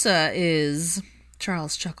 Narcissa is...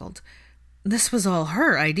 Charles chuckled. This was all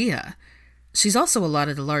her idea. She's also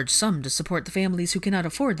allotted a large sum to support the families who cannot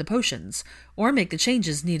afford the potions or make the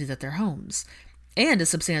changes needed at their homes, and a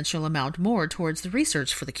substantial amount more towards the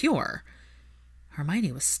research for the cure.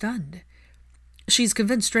 Hermione was stunned. She's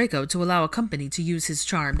convinced Draco to allow a company to use his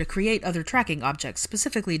charm to create other tracking objects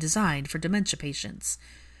specifically designed for dementia patients,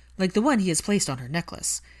 like the one he has placed on her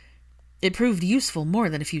necklace. It proved useful more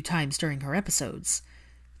than a few times during her episodes.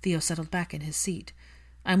 Theo settled back in his seat.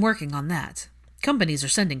 I'm working on that. Companies are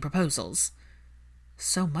sending proposals.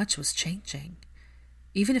 So much was changing.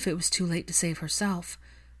 Even if it was too late to save herself,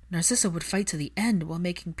 Narcissa would fight to the end while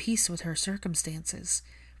making peace with her circumstances.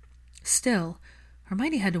 Still,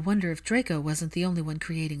 Hermione had to wonder if Draco wasn't the only one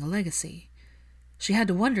creating a legacy. She had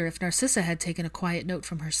to wonder if Narcissa had taken a quiet note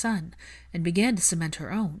from her son and began to cement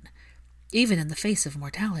her own, even in the face of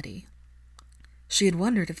mortality. She had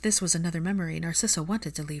wondered if this was another memory Narcissa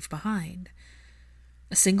wanted to leave behind.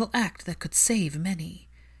 A single act that could save many.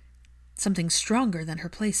 Something stronger than her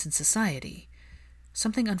place in society.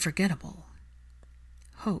 Something unforgettable.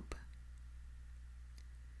 Hope.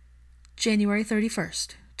 January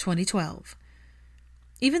 31st, 2012.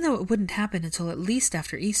 Even though it wouldn't happen until at least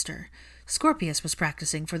after Easter, Scorpius was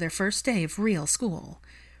practicing for their first day of real school.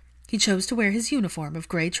 He chose to wear his uniform of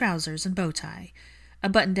gray trousers and bow tie, a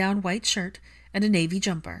button-down white shirt, and a navy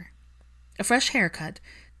jumper. A fresh haircut,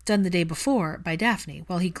 done the day before by Daphne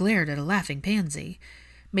while he glared at a laughing Pansy,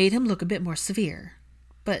 made him look a bit more severe,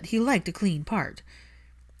 but he liked a clean part.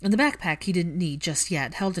 And the backpack he didn't need just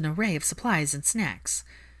yet held an array of supplies and snacks.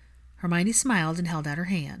 Hermione smiled and held out her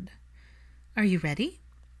hand. Are you ready?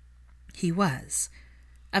 He was.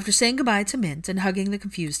 After saying goodbye to Mint and hugging the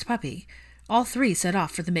confused puppy, all three set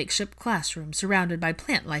off for the makeshift classroom surrounded by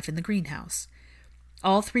plant life in the greenhouse.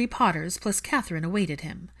 All three Potters plus Catherine awaited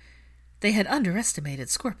him. They had underestimated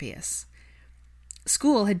Scorpius.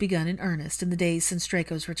 School had begun in earnest in the days since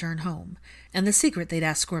Draco's return home, and the secret they'd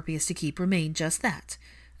asked Scorpius to keep remained just that,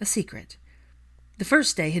 a secret. The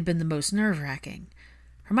first day had been the most nerve-wracking.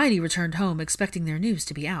 Hermione returned home expecting their news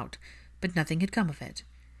to be out, but nothing had come of it.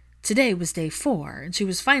 Today was day 4, and she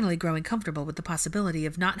was finally growing comfortable with the possibility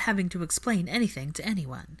of not having to explain anything to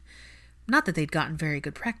anyone. Not that they'd gotten very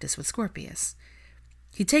good practice with Scorpius.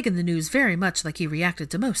 He'd taken the news very much like he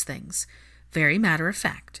reacted to most things, very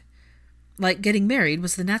matter-of-fact. Like getting married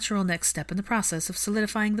was the natural next step in the process of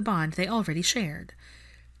solidifying the bond they already shared.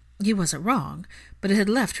 He wasn't wrong, but it had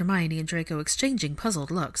left Hermione and Draco exchanging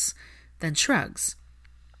puzzled looks, then shrugs.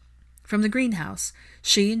 From the greenhouse,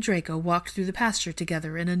 she and Draco walked through the pasture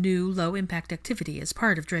together in a new, low-impact activity as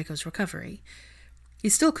part of Draco's recovery. He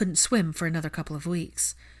still couldn't swim for another couple of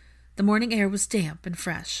weeks. The morning air was damp and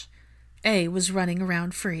fresh. A was running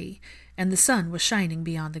around free, and the sun was shining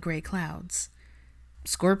beyond the gray clouds.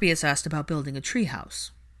 Scorpius asked about building a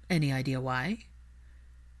treehouse. Any idea why?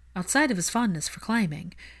 Outside of his fondness for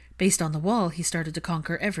climbing, based on the wall he started to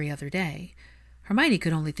conquer every other day, Hermione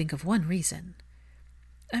could only think of one reason.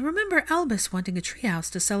 I remember Albus wanting a treehouse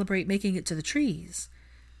to celebrate making it to the trees.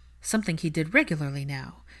 Something he did regularly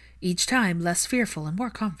now, each time less fearful and more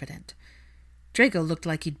confident. Draco looked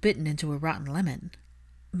like he'd bitten into a rotten lemon.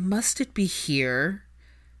 Must it be here?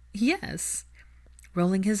 Yes.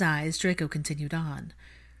 Rolling his eyes, Draco continued on.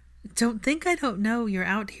 Don't think I don't know you're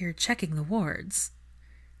out here checking the wards.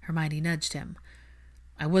 Hermione nudged him.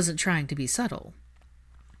 I wasn't trying to be subtle.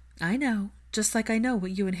 I know. Just like I know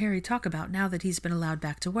what you and Harry talk about now that he's been allowed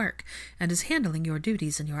back to work and is handling your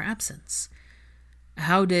duties in your absence.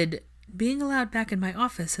 How did... Being allowed back in my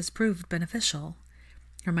office has proved beneficial,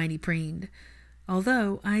 Hermione preened.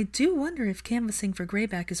 Although I do wonder if canvassing for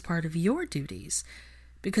Greyback is part of your duties,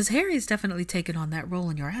 because Harry's definitely taken on that role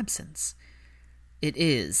in your absence. It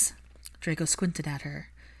is. Draco squinted at her.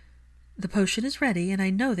 The potion is ready, and I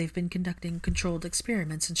know they've been conducting controlled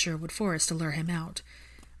experiments in Sherwood Forest to lure him out.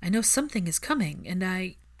 I know something is coming,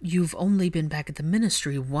 and You've only been back at the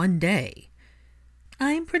Ministry 1 day.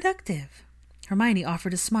 I'm productive. Hermione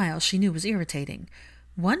offered a smile she knew was irritating.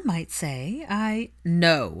 One might say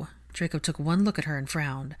No. Draco took one look at her and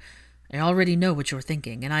frowned. I already know what you're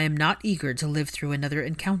thinking, and I am not eager to live through another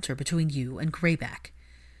encounter between you and Greyback.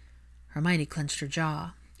 Hermione clenched her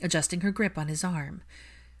jaw, adjusting her grip on his arm.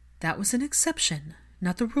 That was an exception,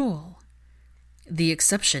 not the rule. The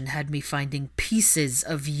exception had me finding pieces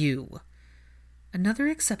of you. Another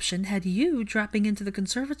exception had you dropping into the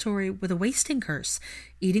conservatory with a wasting curse,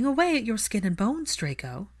 eating away at your skin and bones,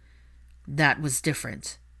 Draco. That was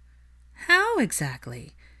different. How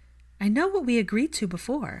exactly? I know what we agreed to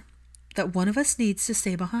before, that one of us needs to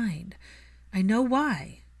stay behind. I know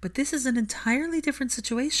why, but this is an entirely different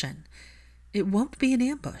situation. It won't be an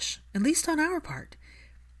ambush, at least on our part.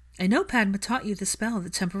 I know Padma taught you the spell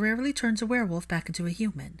that temporarily turns a werewolf back into a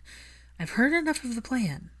human. I've heard enough of the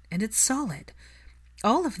plan, and it's solid.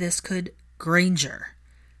 All of this could— Granger!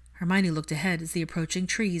 Hermione looked ahead as the approaching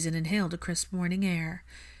trees and inhaled a crisp morning air.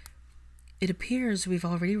 It appears we've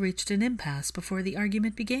already reached an impasse before the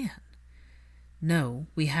argument began. No,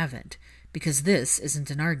 we haven't, because this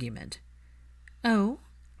isn't an argument. Oh,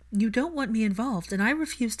 you don't want me involved, and I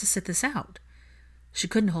refuse to sit this out. She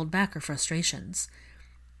couldn't hold back her frustrations.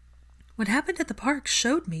 What happened at the park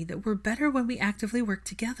showed me that we're better when we actively work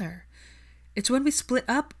together. It's when we split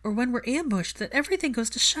up or when we're ambushed that everything goes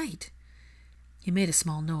to shite. He made a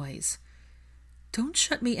small noise. Don't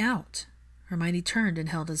shut me out. Hermione turned and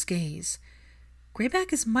held his gaze.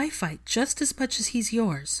 Greyback is my fight just as much as he's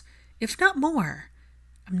yours, if not more.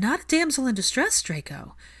 I'm not a damsel in distress,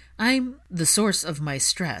 Draco. I'm the source of my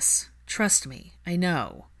stress. Trust me, I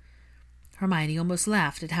know. Hermione almost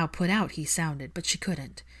laughed at how put out he sounded, but she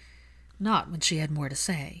couldn't. Not when she had more to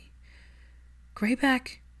say.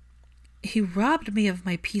 Greyback, he robbed me of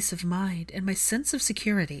my peace of mind and my sense of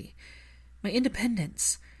security, my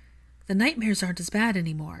independence. The nightmares aren't as bad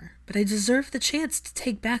anymore, but I deserve the chance to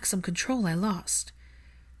take back some control I lost.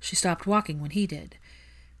 She stopped walking when he did.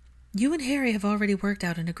 You and Harry have already worked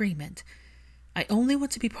out an agreement. I only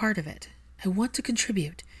want to be part of it. I want to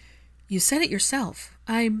contribute. You said it yourself.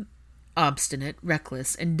 I'm obstinate,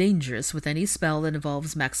 reckless, and dangerous with any spell that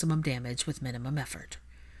involves maximum damage with minimum effort.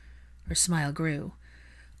 Her smile grew.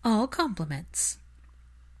 All compliments.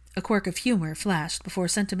 A quirk of humor flashed before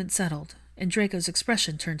sentiment settled, and Draco's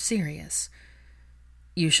expression turned serious.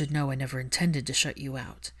 You should know I never intended to shut you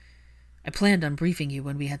out. I planned on briefing you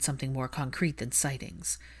when we had something more concrete than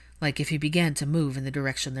sightings, like if he began to move in the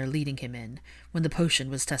direction they're leading him in when the potion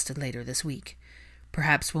was tested later this week.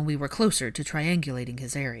 Perhaps when we were closer to triangulating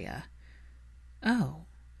his area. Oh.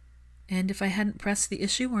 And if I hadn't pressed the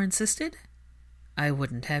issue or insisted? I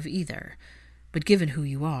wouldn't have either. But given who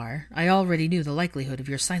you are, I already knew the likelihood of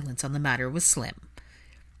your silence on the matter was slim.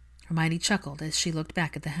 Hermione chuckled as she looked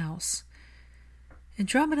back at the house.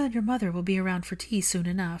 Andromeda and your mother will be around for tea soon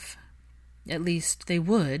enough. At least they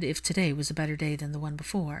would if today was a better day than the one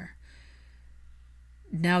before.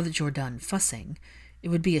 Now that you're done fussing, it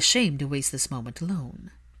would be a shame to waste this moment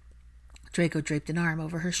alone. Draco draped an arm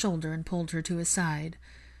over her shoulder and pulled her to his side.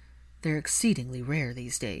 They're exceedingly rare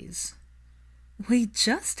these days. We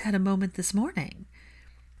just had a moment this morning.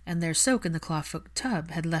 And their soak in the clawfoot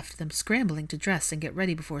tub had left them scrambling to dress and get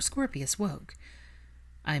ready before Scorpius woke.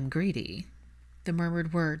 I'm greedy. The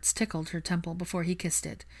murmured words tickled her temple before he kissed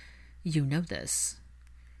it. You know this.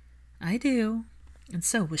 I do, and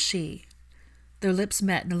so was she. Their lips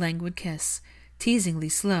met in a languid kiss, teasingly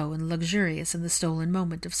slow and luxurious in the stolen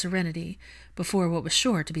moment of serenity before what was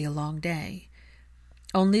sure to be a long day.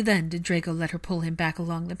 Only then did Draco let her pull him back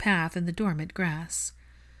along the path in the dormant grass.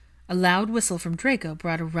 A loud whistle from Draco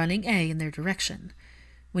brought a running A in their direction.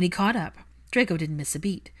 When he caught up, Draco didn't miss a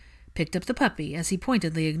beat, picked up the puppy as he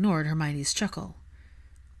pointedly ignored Hermione's chuckle.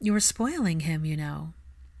 You're spoiling him, you know.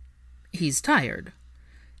 He's tired.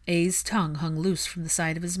 A's tongue hung loose from the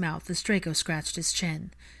side of his mouth as Draco scratched his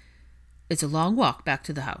chin. It's a long walk back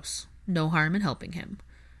to the house. No harm in helping him.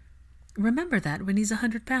 Remember that when he's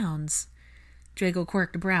 100 pounds. Draco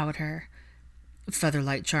quirked a brow at her.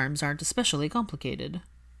 Featherlight charms aren't especially complicated.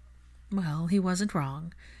 Well, he wasn't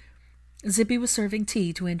wrong. Zippy was serving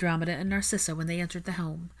tea to Andromeda and Narcissa when they entered the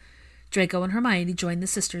home. Draco and Hermione joined the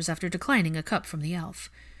sisters after declining a cup from the elf.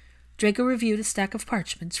 Draco reviewed a stack of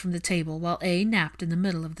parchments from the table while A napped in the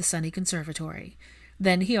middle of the sunny conservatory.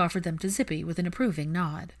 Then he offered them to Zippy with an approving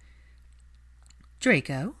nod.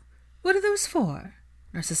 Draco, what are those for?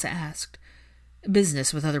 Narcissa asked.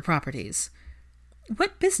 Business with other properties.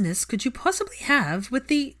 What business could you possibly have with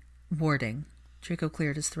the— Warding. Draco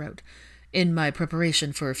cleared his throat. In my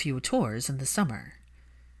preparation for a few tours in the summer.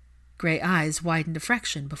 Gray eyes widened a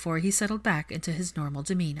fraction before he settled back into his normal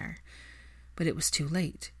demeanor. But it was too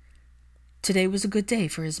late. Today was a good day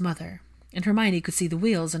for his mother, and Hermione could see the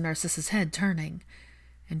wheels in Narcissa's head turning.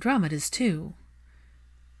 Andromeda's, too.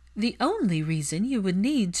 The only reason you would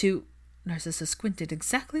need to— Narcissa squinted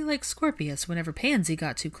exactly like Scorpius whenever Pansy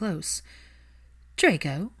got too close.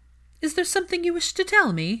 Draco, is there something you wish to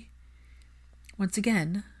tell me? Once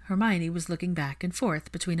again, Hermione was looking back and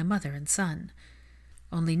forth between a mother and son.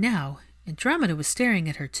 Only now, Andromeda was staring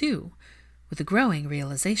at her too, with a growing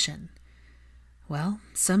realization. Well,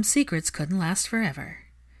 some secrets couldn't last forever.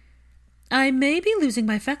 I may be losing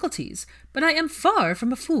my faculties, but I am far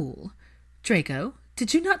from a fool. Draco,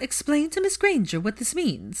 did you not explain to Miss Granger what this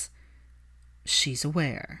means? She's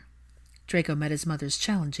aware. Draco met his mother's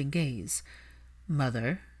challenging gaze.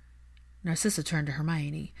 Mother? Narcissa turned to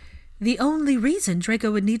Hermione. "The only reason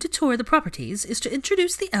Draco would need to tour the properties is to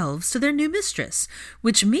introduce the elves to their new mistress,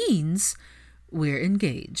 which means—" "We're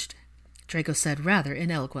engaged," Draco said rather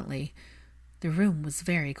ineloquently. The room was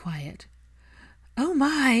very quiet. "Oh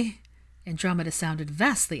my!" Andromeda sounded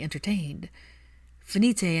vastly entertained.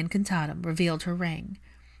 Finite Incantatem revealed her ring.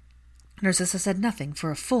 Narcissa said nothing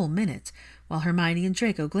for a full minute, while Hermione and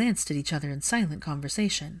Draco glanced at each other in silent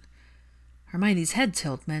conversation. Hermione's head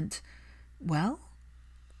tilt meant, "Well?"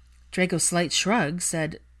 Draco's slight shrug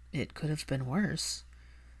said, "It could have been worse."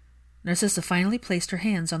 Narcissa finally placed her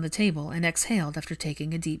hands on the table and exhaled after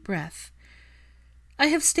taking a deep breath. "I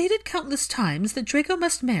have stated countless times that Draco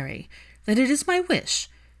must marry, that it is my wish,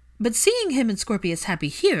 but seeing him and Scorpius happy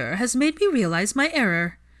here has made me realize my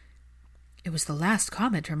error." It was the last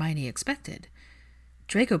comment Hermione expected.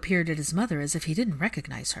 Draco peered at his mother as if he didn't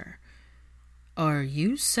recognize her. "Are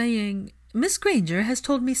you saying—" "Miss Granger has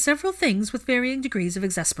told me several things with varying degrees of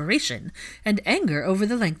exasperation and anger over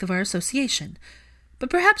the length of our association, but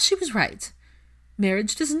perhaps she was right.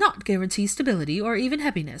 Marriage does not guarantee stability or even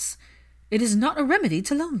happiness. It is not a remedy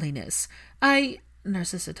to loneliness.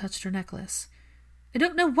 Narcissa touched her necklace. "I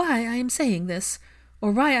don't know why I am saying this,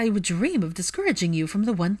 or why I would dream of discouraging you from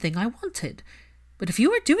the one thing I wanted. But if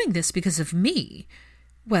you are doing this because of me,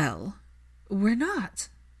 well, we're not."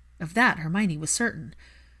 Of that Hermione was certain.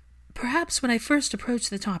 "Perhaps when I first approached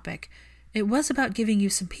the topic, it was about giving you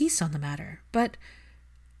some peace on the matter, but—"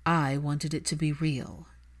 "I wanted it to be real."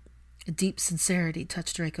 A deep sincerity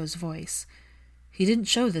touched Draco's voice. He didn't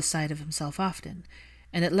show this side of himself often,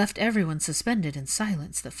 and it left everyone suspended in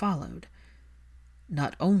silence that followed.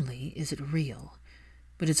 "Not only is it real,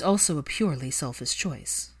 but it's also a purely selfish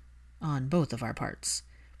choice, on both of our parts."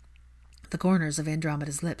 The corners of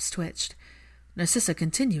Andromeda's lips twitched. Narcissa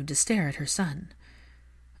continued to stare at her son.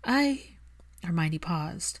 Hermione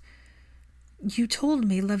paused. "You told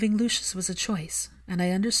me loving Lucius was a choice, and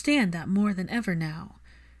I understand that more than ever now.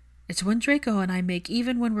 It's one Draco and I make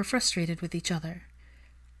even when we're frustrated with each other."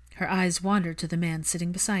 Her eyes wandered to the man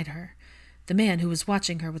sitting beside her, the man who was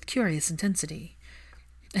watching her with curious intensity.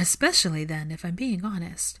 "Especially then, if I'm being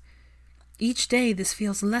honest. Each day this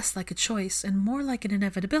feels less like a choice and more like an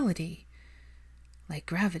inevitability. Like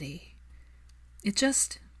gravity. It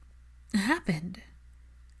just happened."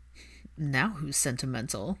 "Now who's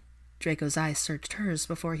sentimental?" Draco's eyes searched hers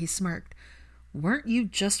before he smirked. "Weren't you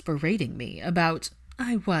just berating me about—"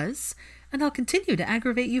 "I was, and I'll continue to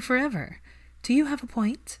aggravate you forever. Do you have a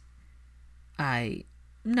point?"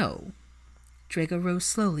 No." Draco rose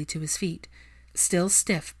slowly to his feet, still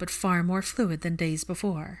stiff but far more fluid than days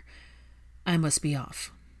before. "I must be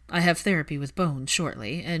off. I have therapy with Bones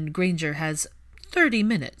shortly, and Granger has 30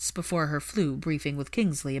 minutes before her flu briefing with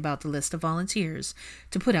Kingsley about the list of volunteers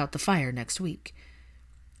to put out the fire next week."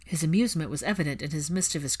 His amusement was evident in his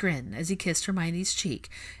mischievous grin as he kissed Hermione's cheek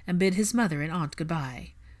and bid his mother and aunt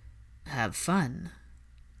goodbye. "Have fun."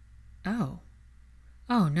 Oh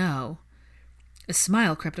no. A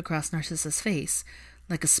smile crept across Narcissa's face,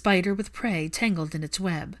 like a spider with prey tangled in its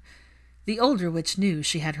web. The older witch knew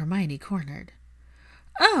she had Hermione cornered.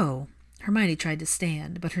 "Oh!" Hermione tried to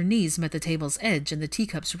stand, but her knees met the table's edge and the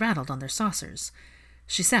teacups rattled on their saucers.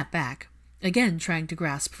 She sat back, again trying to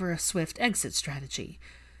grasp for a swift exit strategy.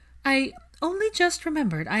 "I only just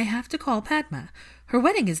remembered I have to call Padma. Her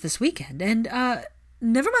wedding is this weekend, and,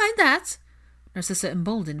 never mind that." Narcissa,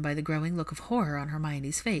 emboldened by the growing look of horror on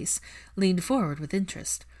Hermione's face, leaned forward with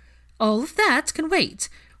interest. "All of that can wait.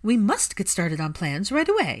 We must get started on plans right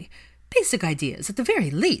away. Basic ideas, at the very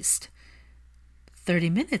least." 30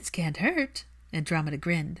 minutes can't hurt," Andromeda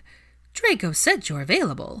grinned. "Draco said you're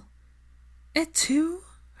available." "At 2?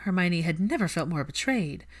 Hermione had never felt more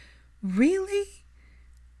betrayed. "Really?"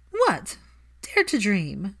 "What? Dare to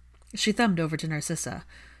dream." She thumbed over to Narcissa.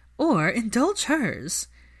 "Or indulge hers."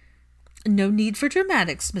 "No need for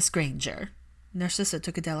dramatics, Miss Granger." Narcissa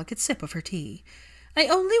took a delicate sip of her tea. "I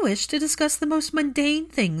only wish to discuss the most mundane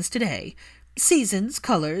things today. Seasons,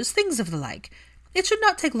 colors, things of the like. It should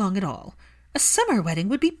not take long at all. A summer wedding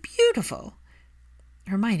would be beautiful."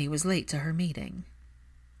 Hermione was late to her meeting.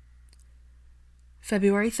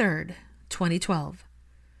 February 3rd, 2012.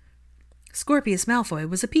 Scorpius Malfoy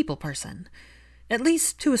was a people person, at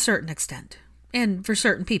least to a certain extent, and for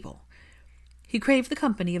certain people. He craved the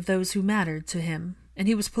company of those who mattered to him, and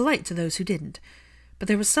he was polite to those who didn't, but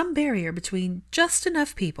there was some barrier between just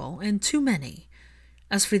enough people and too many.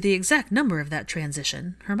 As for the exact number of that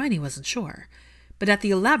transition, Hermione wasn't sure, but at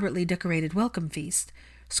the elaborately decorated welcome feast,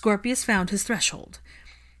 Scorpius found his threshold.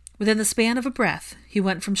 Within the span of a breath, he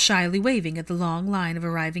went from shyly waving at the long line of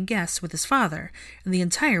arriving guests with his father and the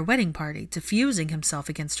entire wedding party to fusing himself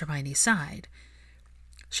against Hermione's side.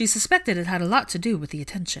 She suspected it had a lot to do with the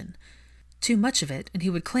attention. Too much of it, and he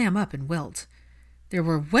would clam up and wilt. There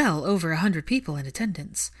were well over 100 people in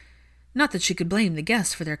attendance. Not that she could blame the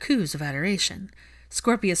guests for their coos of adoration.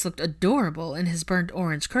 Scorpius looked adorable in his burnt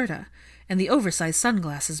orange kurta, and the oversized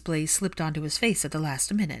sunglasses Blaise slipped onto his face at the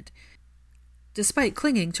last minute. Despite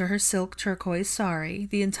clinging to her silk turquoise sari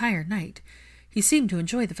the entire night, he seemed to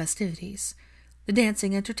enjoy the festivities. The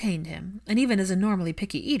dancing entertained him, and even as a normally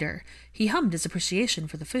picky eater, he hummed his appreciation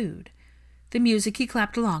for the food. The music he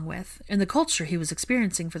clapped along with, and the culture he was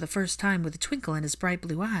experiencing for the first time with a twinkle in his bright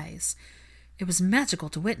blue eyes. It was magical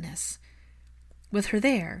to witness. With her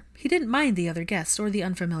there, he didn't mind the other guests or the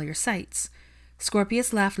unfamiliar sights.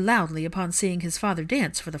 Scorpius laughed loudly upon seeing his father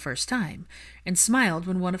dance for the first time, and smiled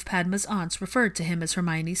when one of Padma's aunts referred to him as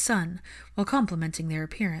Hermione's son, while complimenting their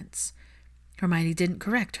appearance. Hermione didn't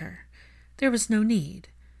correct her. There was no need.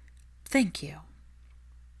 Thank you.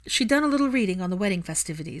 She'd done a little reading on the wedding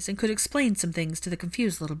festivities and could explain some things to the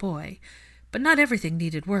confused little boy, but not everything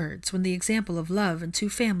needed words when the example of love and two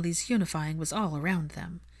families unifying was all around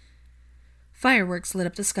them. Fireworks lit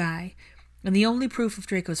up the sky, and the only proof of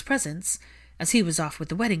Draco's presence, as he was off with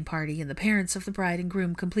the wedding party and the parents of the bride and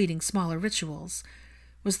groom completing smaller rituals,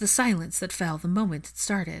 was the silence that fell the moment it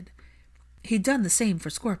started. He'd done the same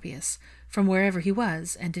for Scorpius. From wherever he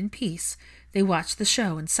was, and in peace, they watched the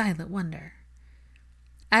show in silent wonder.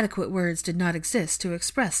 Adequate words did not exist to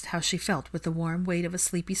express how she felt with the warm weight of a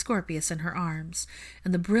sleepy Scorpius in her arms,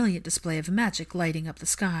 and the brilliant display of magic lighting up the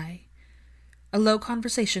sky. A low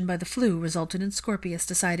conversation by the Floo resulted in Scorpius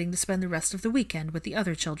deciding to spend the rest of the weekend with the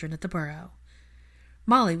other children at the burrow.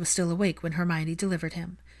 Molly was still awake when Hermione delivered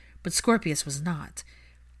him, but Scorpius was not.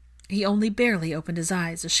 He only barely opened his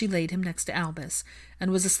eyes as she laid him next to Albus, and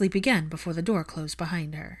was asleep again before the door closed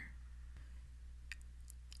behind her.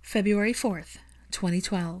 February 4th,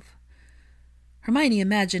 2012. Hermione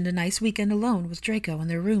imagined a nice weekend alone with Draco in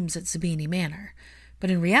their rooms at Zabini Manor, but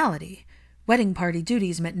in reality, wedding party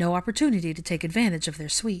duties meant no opportunity to take advantage of their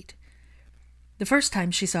suite. The first time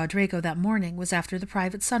she saw Draco that morning was after the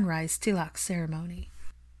private sunrise tilak ceremony,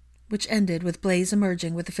 which ended with Blaise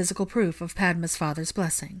emerging with the physical proof of Padma's father's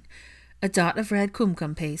blessing, a dot of red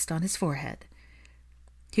kumkum paste on his forehead.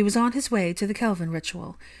 He was on his way to the Kelvin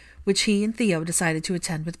ritual, which he and Theo decided to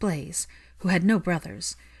attend with Blaise, who had no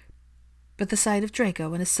brothers. But the sight of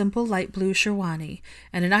Draco in a simple light blue sherwani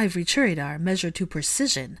and an ivory churidar measured to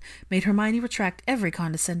precision made Hermione retract every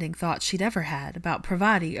condescending thought she'd ever had about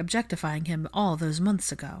Parvati objectifying him all those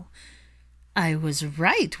months ago. "I was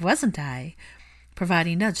right, wasn't I?"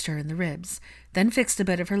 Parvati nudged her in the ribs, then fixed a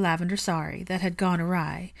bit of her lavender sari that had gone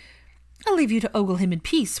awry. "I'll leave you to ogle him in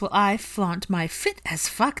peace while I flaunt my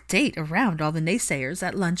fit-as-fuck date around all the naysayers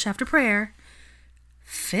at lunch after prayer."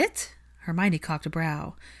 "Fit?" Hermione cocked a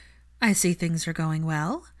brow. "I see things are going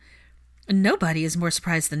well." "Nobody is more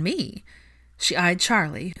surprised than me." She eyed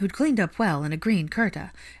Charlie, who'd cleaned up well in a green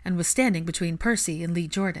kurta, and was standing between Percy and Lee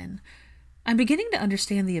Jordan. "I'm beginning to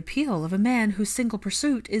understand the appeal of a man whose single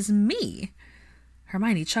pursuit is me."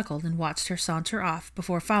 Hermione chuckled and watched her saunter off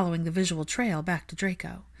before following the visual trail back to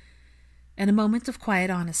Draco. In a moment of quiet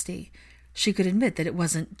honesty, she could admit that it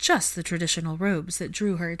wasn't just the traditional robes that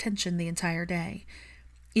drew her attention the entire day,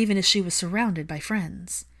 even as she was surrounded by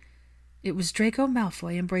friends. It was Draco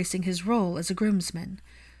Malfoy embracing his role as a groomsman,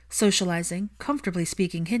 socializing, comfortably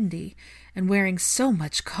speaking Hindi, and wearing so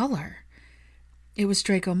much color. It was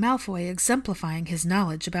Draco Malfoy exemplifying his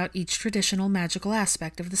knowledge about each traditional magical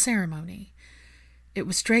aspect of the ceremony. It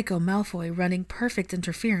was Draco Malfoy running perfect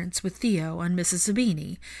interference with Theo on Mrs.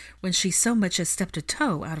 Zabini when she so much as stepped a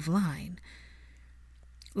toe out of line.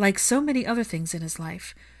 Like so many other things in his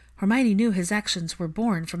life, Hermione knew his actions were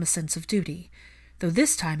born from a sense of duty, though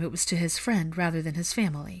this time it was to his friend rather than his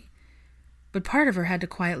family. But part of her had to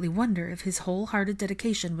quietly wonder if his wholehearted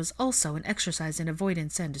dedication was also an exercise in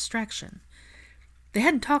avoidance and distraction. They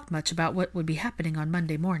hadn't talked much about what would be happening on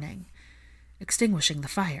Monday morning. Extinguishing the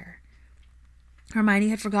fire. Hermione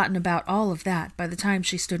had forgotten about all of that by the time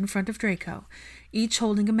she stood in front of Draco, each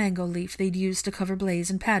holding a mango leaf they'd used to cover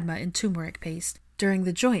Blaise and Padma in turmeric paste during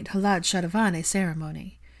the joint Halad Shadavane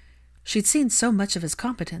ceremony. She'd seen so much of his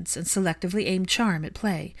competence and selectively aimed charm at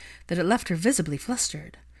play that it left her visibly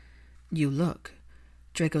flustered. "You look."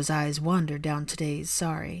 Draco's eyes wandered down today's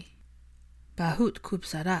sari. "Bahut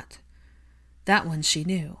Khubsarat." That one she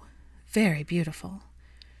knew. Very beautiful.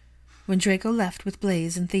 When Draco left with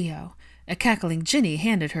Blaise and Theo, a cackling Ginny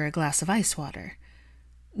handed her a glass of ice water.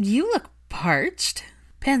 "You look parched."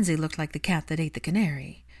 Pansy looked like the cat that ate the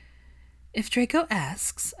canary. If Draco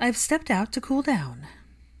asks, I've stepped out to cool down.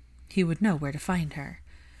 He would know where to find her.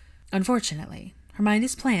 Unfortunately,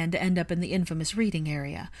 Hermione's plan to end up in the infamous reading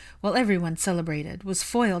area, while everyone celebrated, was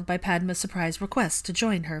foiled by Padma's surprise request to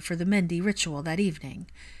join her for the Mendy ritual that evening.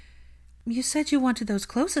 You said you wanted those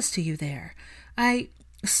closest to you there.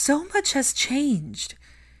 So much has changed.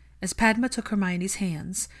 As Padma took Hermione's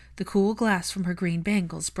hands, the cool glass from her green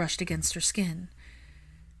bangles brushed against her skin.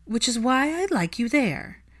 Which is why I'd like you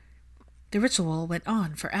there. The ritual went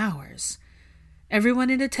on for hours. Everyone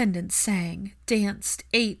in attendance sang, danced,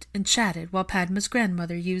 ate, and chatted while Padma's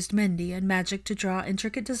grandmother used Mendy and magic to draw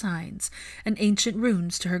intricate designs and ancient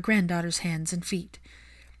runes to her granddaughter's hands and feet.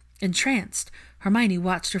 Entranced, Hermione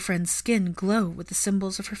watched her friend's skin glow with the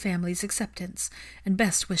symbols of her family's acceptance and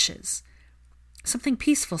best wishes. Something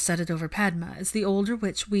peaceful settled over Padma as the older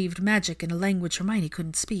witch weaved magic in a language Hermione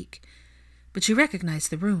couldn't speak. But she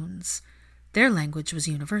recognized the runes. Their language was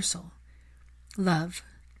universal. Love,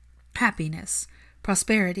 happiness,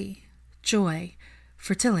 prosperity, joy,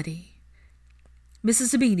 fertility.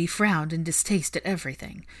 Mrs. Zabini frowned in distaste at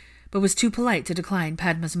everything, but was too polite to decline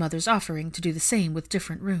Padma's mother's offering to do the same with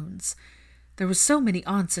different runes. There were so many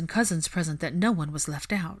aunts and cousins present that no one was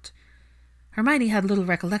left out. Hermione had little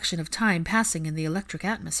recollection of time passing in the electric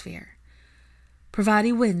atmosphere.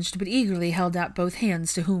 Parvati whinged but eagerly held out both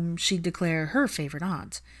hands to whom she'd declare her favorite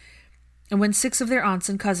aunt. And when 6 of their aunts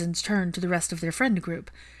and cousins turned to the rest of their friend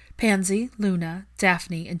group, Pansy, Luna,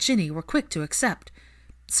 Daphne, and Ginny were quick to accept.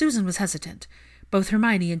 Susan was hesitant. Both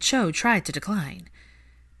Hermione and Cho tried to decline.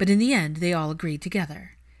 But in the end they all agreed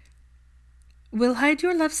together. We'll hide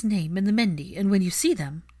your love's name in the Mendy, and when you see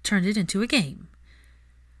them, turn it into a game.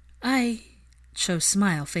 Cho's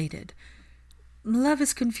smile faded. Love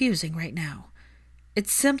is confusing right now.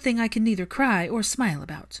 It's something I can neither cry or smile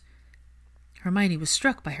about. Hermione was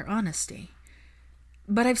struck by her honesty.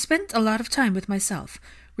 But I've spent a lot of time with myself,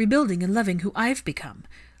 rebuilding and loving who I've become,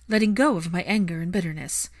 letting go of my anger and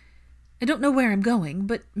bitterness. I don't know where I'm going,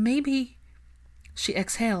 but maybe... She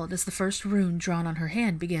exhaled as the first rune drawn on her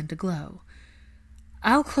hand began to glow.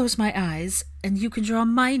 I'll close my eyes, and you can draw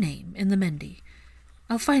my name in the Mendy.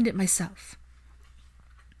 I'll find it myself.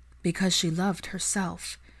 Because she loved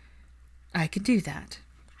herself. I can do that.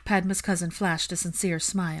 Padma's cousin flashed a sincere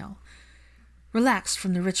smile. Relaxed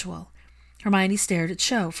from the ritual, Hermione stared at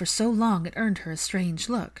Cho for so long it earned her a strange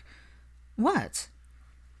look. What?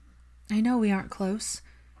 I know we aren't close,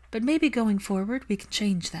 but maybe going forward we can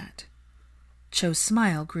change that. Cho's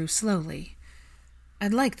smile grew slowly.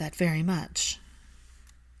 I'd like that very much.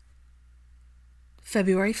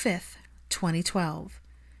 February 5th, 2012.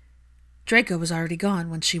 Draco was already gone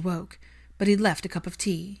when she woke, but he'd left a cup of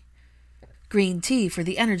tea. Green tea for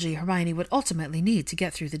the energy Hermione would ultimately need to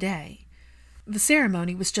get through the day. The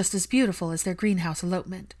ceremony was just as beautiful as their greenhouse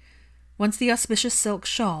elopement. Once the auspicious silk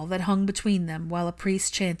shawl that hung between them while a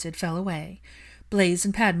priest chanted fell away, Blaise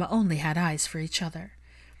and Padma only had eyes for each other.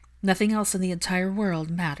 Nothing else in the entire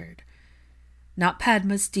world mattered. Not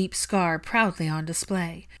Padma's deep scar proudly on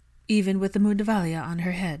display, even with the Mundavalya on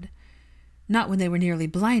her head. Not when they were nearly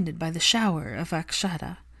blinded by the shower of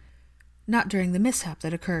Akshata. Not during the mishap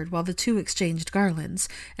that occurred while the two exchanged garlands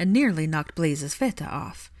and nearly knocked Blaise's feta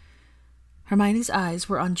off. Hermione's eyes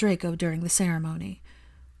were on Draco during the ceremony,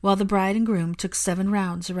 while the bride and groom took 7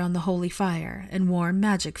 rounds around the holy fire and warm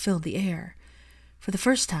magic filled the air. For the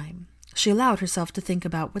first time, she allowed herself to think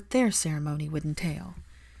about what their ceremony would entail.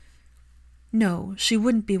 No, she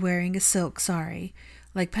wouldn't be wearing a silk sari,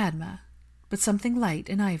 like Padma, but something light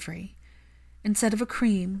and ivory. Instead of a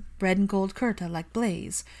cream, red and gold kurta like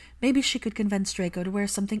Blaise, maybe she could convince Draco to wear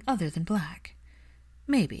something other than black.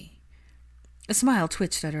 Maybe. A smile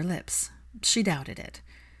twitched at her lips. She doubted it.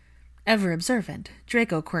 Ever observant,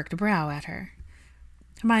 Draco quirked a brow at her.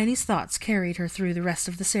 Hermione's thoughts carried her through the rest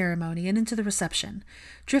of the ceremony and into the reception,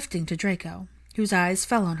 drifting to Draco, whose eyes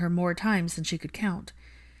fell on her more times than she could count.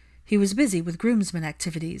 He was busy with groomsmen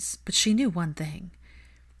activities, but she knew one thing.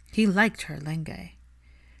 He liked her lenge.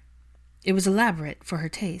 It was elaborate for her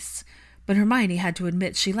tastes, but Hermione had to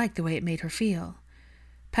admit she liked the way it made her feel.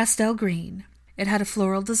 Pastel green, it had a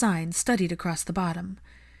floral design studied across the bottom.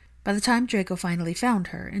 By the time Draco finally found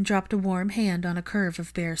her and dropped a warm hand on a curve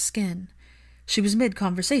of bare skin, she was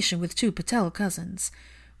mid-conversation with 2 Patel cousins,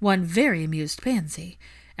 one very amused Pansy,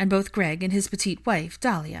 and both Greg and his petite wife,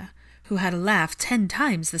 Dahlia, who had a laugh 10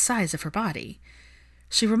 times the size of her body.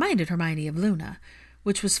 She reminded Hermione of Luna,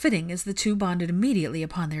 which was fitting as the two bonded immediately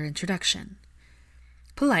upon their introduction.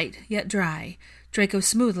 Polite, yet dry, Draco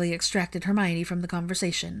smoothly extracted Hermione from the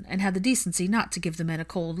conversation and had the decency not to give the men a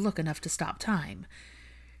cold look enough to stop time.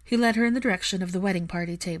 He led her in the direction of the wedding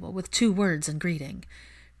party table with 2 words in greeting.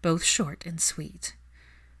 both short and sweet.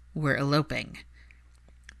 "We're eloping."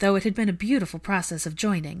 Though it had been a beautiful process of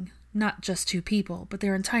joining, not just two people, but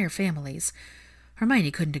their entire families,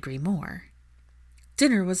 Hermione couldn't agree more.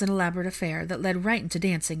 Dinner was an elaborate affair that led right into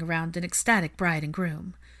dancing around an ecstatic bride and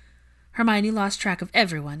groom. Hermione lost track of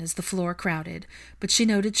everyone as the floor crowded, but she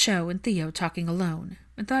noted Cho and Theo talking alone,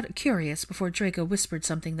 and thought it curious before Draco whispered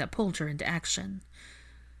something that pulled her into action.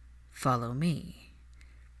 "Follow me."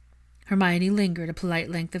 Hermione lingered a polite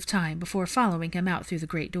length of time before following him out through the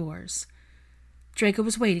great doors. Draco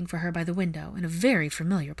was waiting for her by the window in a very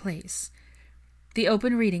familiar place. The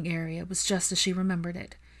open reading area was just as she remembered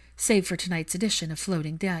it, save for tonight's edition of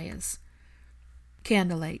Floating Dahlias.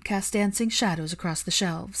 Candlelight cast dancing shadows across the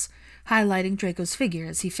shelves, highlighting Draco's figure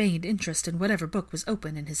as he feigned interest in whatever book was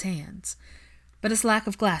open in his hands. But his lack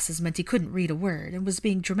of glasses meant he couldn't read a word and was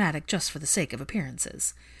being dramatic just for the sake of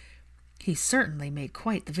appearances. He certainly made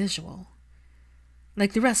quite the visual.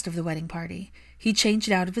 Like the rest of the wedding party, he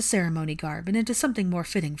changed out of his ceremony garb and into something more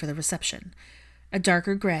fitting for the reception, a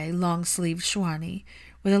darker gray, long-sleeved chewani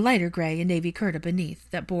with a lighter gray and navy kurta beneath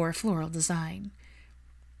that bore a floral design.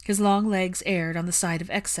 His long legs aired on the side of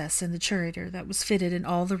excess in the chariot that was fitted in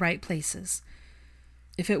all the right places.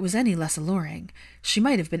 If it was any less alluring, she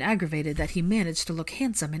might have been aggravated that he managed to look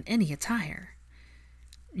handsome in any attire.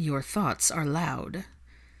 "Your thoughts are loud."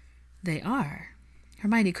 "They are."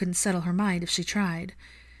 Hermione couldn't settle her mind if she tried.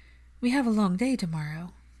 "We have a long day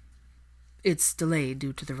tomorrow." "It's delayed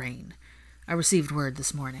due to the rain. I received word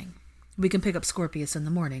this morning. We can pick up Scorpius in the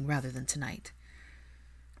morning rather than tonight."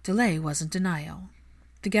 Delay wasn't denial.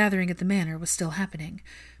 The gathering at the manor was still happening,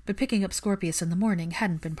 but picking up Scorpius in the morning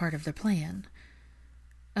hadn't been part of their plan.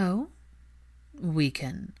 "Oh?" "We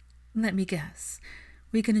can—" "Let me guess.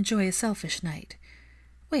 We can enjoy a selfish night.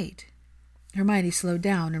 Wait." Hermione slowed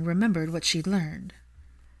down and remembered what she'd learned.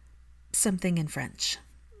 "Something in French."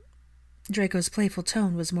 Draco's playful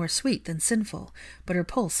tone was more sweet than sinful, but her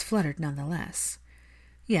pulse fluttered nonetheless.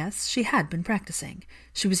 Yes, she had been practicing.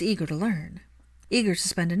 She was eager to learn. Eager to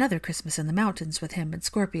spend another Christmas in the mountains with him and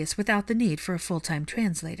Scorpius without the need for a full-time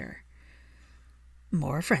translator.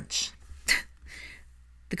 "More French."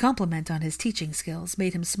 The compliment on his teaching skills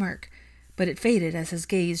made him smirk, but it faded as his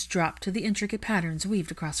gaze dropped to the intricate patterns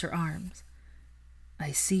weaved across her arms.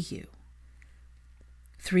 "I see you."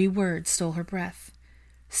 3 words stole her breath.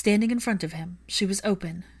 Standing in front of him, she was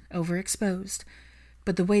open, overexposed,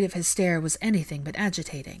 but the weight of his stare was anything but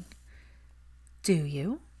agitating. "Do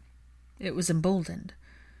you?" It was emboldened.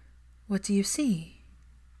 "What do you see?"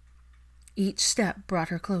 Each step brought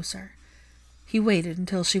her closer. He waited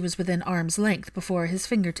until she was within arm's length before his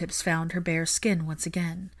fingertips found her bare skin once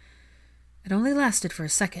again. It only lasted for a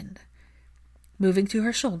second. Moving to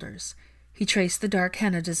her shoulders, he traced the dark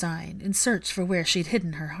henna design in search for where she'd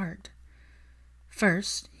hidden her heart.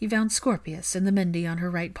 First, he found Scorpius in the mehndi on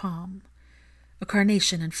her right palm, a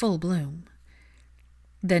carnation in full bloom.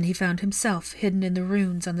 Then he found himself hidden in the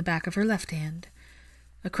runes on the back of her left hand,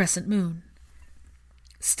 a crescent moon.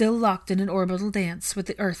 Still locked in an orbital dance with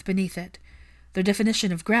the earth beneath it, their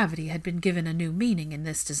definition of gravity had been given a new meaning in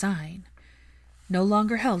this design. No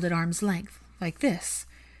longer held at arm's length, like this,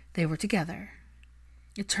 they were together.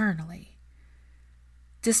 Eternally.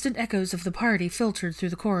 Distant echoes of the party filtered through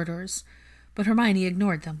the corridors, but Hermione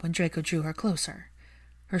ignored them when Draco drew her closer.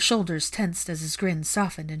 Her shoulders tensed as his grin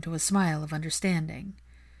softened into a smile of understanding.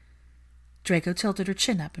 Draco tilted her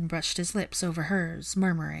chin up and brushed his lips over hers,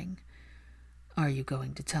 murmuring, "Are you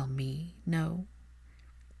going to tell me no?"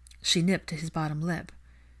 She nipped at his bottom lip.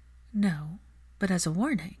 "No, but as a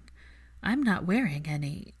warning, I'm not wearing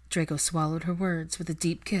any—" Draco swallowed her words with a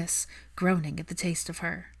deep kiss, groaning at the taste of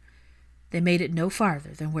her. They made it no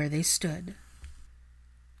farther than where they stood.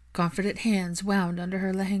 Confident hands wound under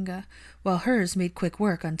her lehenga, while hers made quick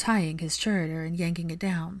work untying his chariot and yanking it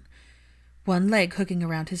down. One leg hooking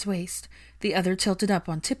around his waist, the other tilted up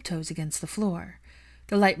on tiptoes against the floor.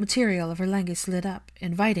 The light material of her lehenga slid up,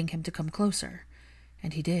 inviting him to come closer.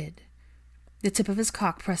 And he did. The tip of his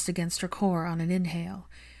cock pressed against her core on an inhale.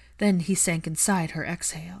 Then he sank inside her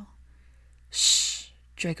exhale. "Shh!"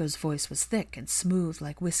 Draco's voice was thick and smooth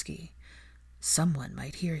like whiskey. "Someone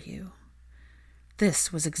might hear you."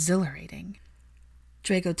 This was exhilarating.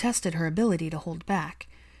 Draco tested her ability to hold back,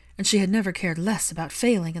 and she had never cared less about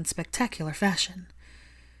failing in spectacular fashion.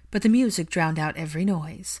 But the music drowned out every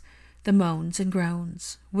noise. The moans and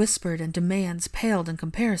groans, whispered and demands paled in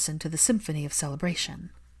comparison to the symphony of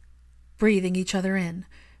celebration. Breathing each other in,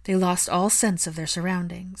 they lost all sense of their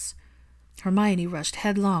surroundings. Hermione rushed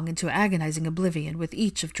headlong into agonizing oblivion with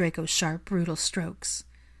each of Draco's sharp, brutal strokes.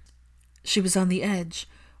 She was on the edge,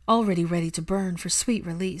 already ready to burn for sweet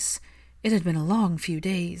release, It had been a long few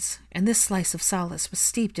days, and this slice of solace was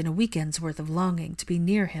steeped in a weekend's worth of longing to be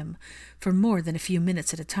near him for more than a few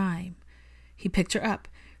minutes at a time. He picked her up,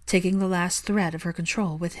 taking the last thread of her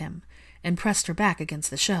control with him, and pressed her back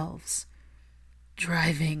against the shelves.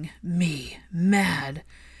 "Driving me mad."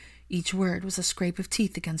 Each word was a scrape of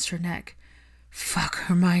teeth against her neck. "Fuck,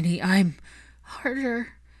 Hermione, I'm—"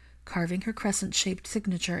 "Harder." Carving her crescent-shaped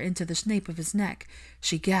signature into the nape of his neck,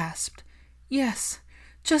 she gasped. "Yes,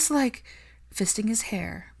 just like—" Fisting his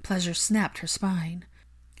hair, pleasure snapped her spine.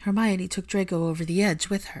 Hermione took Draco over the edge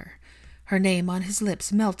with her. Her name on his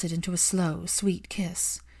lips melted into a slow, sweet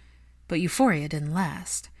kiss. But euphoria didn't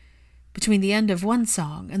last. Between the end of one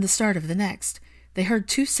song and the start of the next, they heard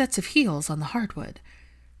 2 sets of heels on the hardwood,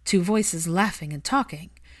 2 voices laughing and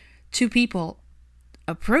talking, 2 people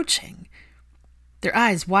approaching. Their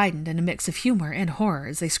eyes widened in a mix of humor and horror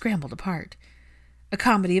as they scrambled apart. A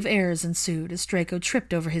comedy of errors ensued as Draco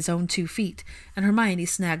tripped over his own 2 feet, and Hermione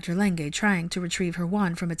snagged her Lenge trying to retrieve her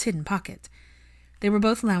wand from its hidden pocket. They were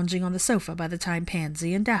both lounging on the sofa by the time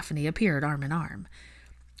Pansy and Daphne appeared arm in arm.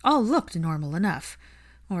 All looked normal enough,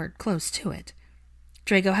 or close to it.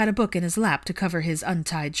 Draco had a book in his lap to cover his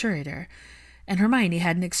untied chorider, and Hermione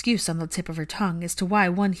had an excuse on the tip of her tongue as to why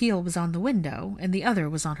one heel was on the window and the other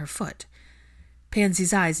was on her foot.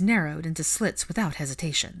 Pansy's eyes narrowed into slits without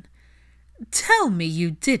hesitation. "Tell me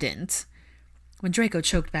you didn't." When Draco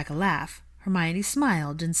choked back a laugh, Hermione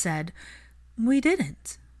smiled and said, "We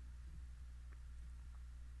didn't."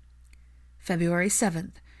 February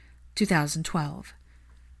 7th, 2012.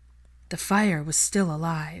 The fire was still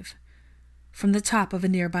alive. From the top of a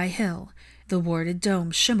nearby hill, the warded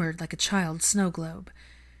dome shimmered like a child's snow globe,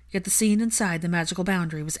 yet the scene inside the magical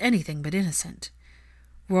boundary was anything but innocent.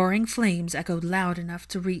 Roaring flames echoed loud enough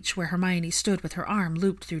to reach where Hermione stood with her arm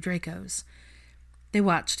looped through Draco's. They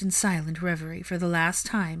watched in silent reverie for the last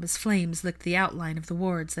time as flames licked the outline of the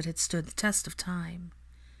wards that had stood the test of time.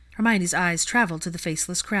 Hermione's eyes traveled to the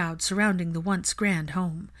faceless crowd surrounding the once grand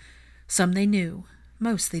home. Some they knew,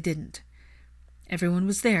 most they didn't. Everyone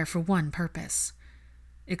was there for one purpose: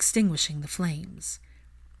 extinguishing the flames.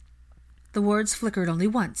 The wards flickered only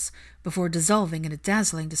once before dissolving in a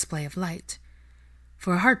dazzling display of light.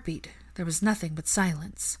 For a heartbeat, there was nothing but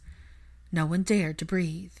silence. No one dared to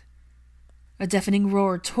breathe. A deafening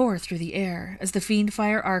roar tore through the air as the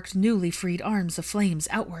fiend-fire arced newly freed arms of flames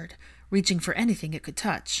outward, reaching for anything it could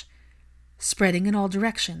touch. Spreading in all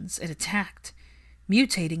directions, it attacked,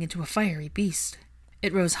 mutating into a fiery beast.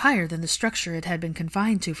 It rose higher than the structure it had been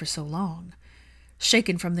confined to for so long.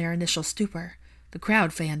 Shaken from their initial stupor, the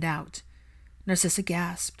crowd fanned out. Narcissa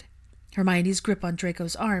gasped. Hermione's grip on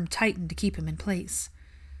Draco's arm tightened to keep him in place.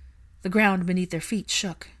 The ground beneath their feet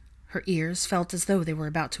shook. Her ears felt as though they were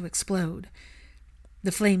about to explode.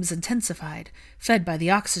 The flames intensified, fed by the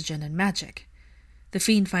oxygen and magic. The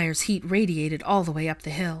fiend-fire's heat radiated all the way up the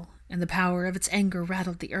hill, and the power of its anger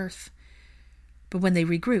rattled the earth. But when they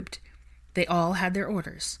regrouped, they all had their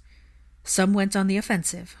orders. Some went on the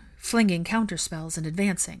offensive, flinging counterspells and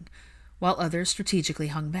advancing, while others strategically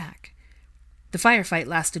hung back. The firefight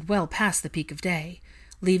lasted well past the peak of day,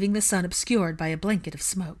 leaving the sun obscured by a blanket of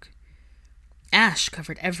smoke. Ash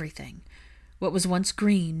covered everything. What was once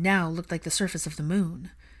green now looked like the surface of the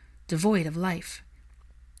moon, devoid of life.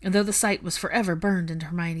 And though the sight was forever burned into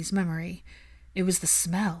Hermione's memory, it was the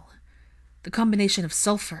smell, the combination of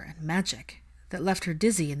sulfur and magic, that left her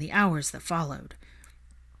dizzy in the hours that followed.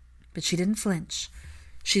 But she didn't flinch.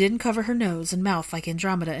 She didn't cover her nose and mouth like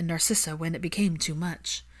Andromeda and Narcissa when it became too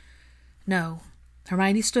much. No,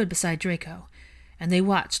 Hermione stood beside Draco, and they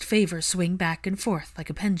watched favor swing back and forth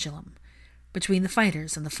like a pendulum, between the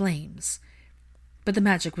fighters and the flames. But the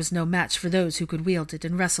magic was no match for those who could wield it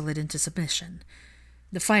and wrestle it into submission.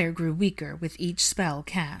 The fire grew weaker with each spell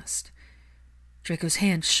cast. Draco's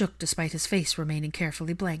hand shook despite his face remaining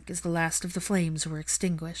carefully blank as the last of the flames were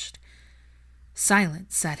extinguished.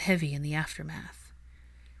 Silence sat heavy in the aftermath.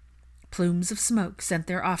 Plumes of smoke sent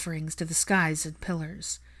their offerings to the skies and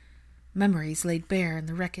pillars. Memories laid bare in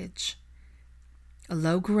the wreckage. A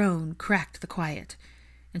low groan cracked the quiet,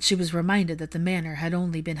 and she was reminded that the manor had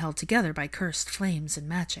only been held together by cursed flames and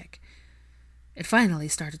magic. It finally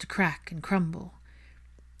started to crack and crumble,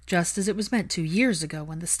 just as it was meant to years ago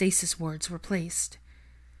when the stasis wards were placed.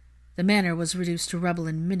 The manor was reduced to rubble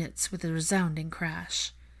in minutes with a resounding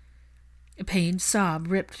crash. A pained sob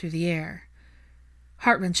ripped through the air.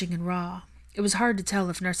 Heart-wrenching and raw, it was hard to tell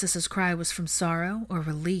if Narcissa's cry was from sorrow or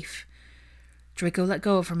relief. Draco let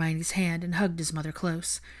go of Hermione's hand and hugged his mother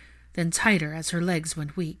close, then tighter as her legs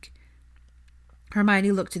went weak.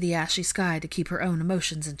 Hermione looked to the ashy sky to keep her own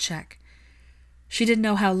emotions in check. She didn't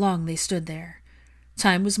know how long they stood there.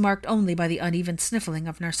 Time was marked only by the uneven sniffling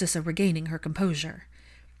of Narcissa regaining her composure.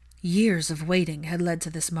 Years of waiting had led to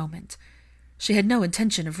this moment. She had no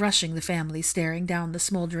intention of rushing the family staring down the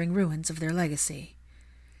smoldering ruins of their legacy.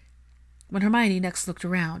 When Hermione next looked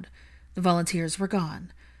around, the volunteers were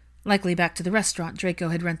gone, likely back to the restaurant Draco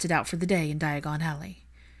had rented out for the day in Diagon Alley.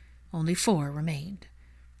 Only 4 remained.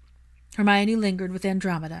 Hermione lingered with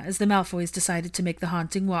Andromeda as the Malfoys decided to make the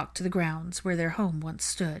haunting walk to the grounds where their home once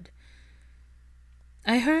stood.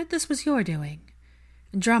 "I heard this was your doing."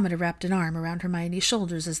 Andromeda wrapped an arm around Hermione's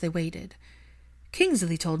shoulders as they waited.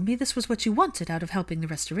 "Kingsley told me this was what you wanted out of helping the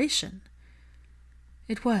restoration."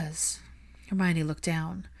 "It was." Hermione looked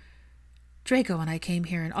down. "Draco and I came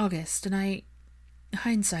here in August, and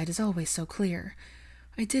hindsight is always so clear.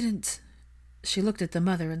 I didn't—" She looked at the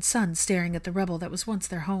mother and son staring at the rubble that was once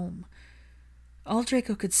their home. All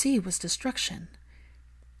Draco could see was destruction.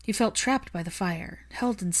 He felt trapped by the fire,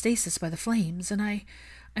 held in stasis by the flames, and I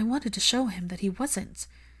wanted to show him that he wasn't,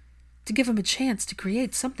 to give him a chance to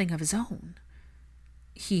create something of his own.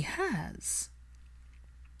 He has.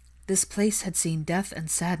 This place had seen death and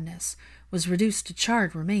sadness, was reduced to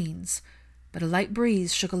charred remains, but a light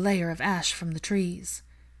breeze shook a layer of ash from the trees.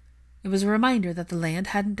 It was a reminder that the land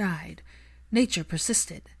hadn't died. Nature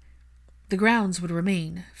persisted. The grounds would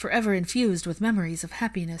remain, forever infused with memories of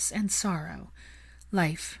happiness and sorrow,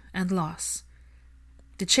 life and loss.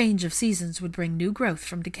 The change of seasons would bring new growth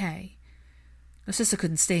from decay. Narcissa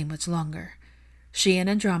couldn't stay much longer. She and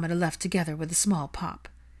Andromeda left together with a small pop.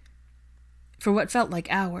 For what felt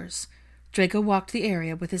like hours, Draco walked the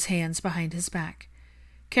area with his hands behind his back,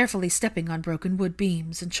 carefully stepping on broken wood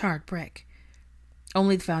beams and charred brick.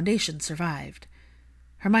 Only the foundation survived.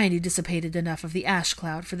 Hermione dissipated enough of the ash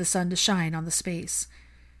cloud for the sun to shine on the space.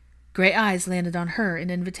 Gray eyes landed on her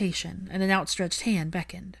in invitation, and an outstretched hand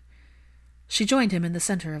beckoned. She joined him in the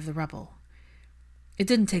center of the rubble. It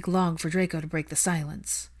didn't take long for Draco to break the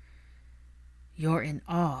silence. "You're in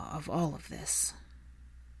awe of all of this."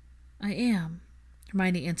 "I am,"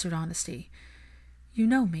 Hermione answered honesty. "You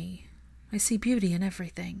know me. I see beauty in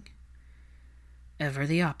everything." "Ever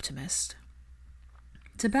the optimist."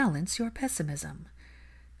 "To balance your pessimism."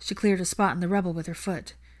 She cleared a spot in the rubble with her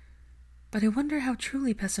foot. "But I wonder how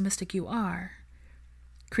truly pessimistic you are.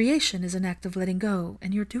 Creation is an act of letting go,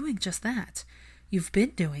 and you're doing just that. You've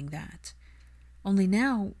been doing that. Only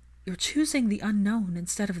now you're choosing the unknown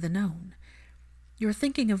instead of the known. You're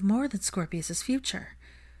thinking of more than Scorpius's future.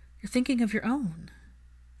 You're thinking of your own."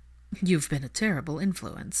 "You've been a terrible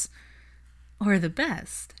influence." "Or the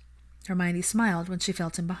best." Hermione smiled when she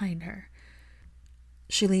felt him behind her.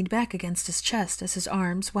 She leaned back against his chest as his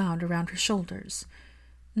arms wound around her shoulders.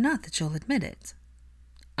 "Not that you'll admit it."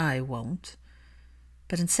 "I won't."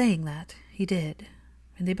 But in saying that, he did,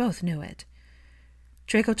 and they both knew it.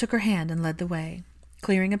 Draco took her hand and led the way,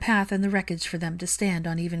 clearing a path in the wreckage for them to stand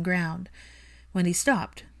on even ground. When he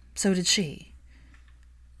stopped, so did she.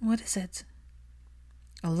 "What is it?"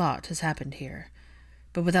 "A lot has happened here,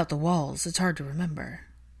 but without the walls, it's hard to remember."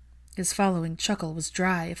 His following chuckle was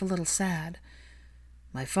dry, if a little sad.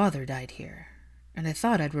 "My father died here, and I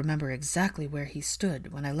thought I'd remember exactly where he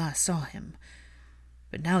stood when I last saw him.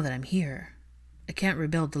 But now that I'm here, I can't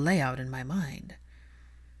rebuild the layout in my mind."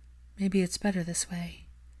 "Maybe it's better this way."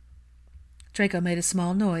 Draco made a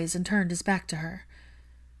small noise and turned his back to her.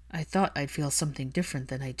 "I thought I'd feel something different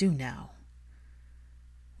than I do now."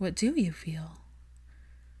 "What do you feel?"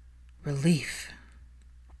 "Relief."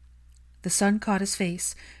 The sun caught his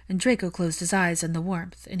face, and Draco closed his eyes in the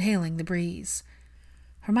warmth, inhaling the breeze.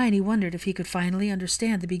 Hermione wondered if he could finally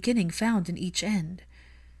understand the beginning found in each end.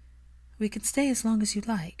 "We can stay as long as you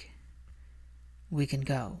like." "We can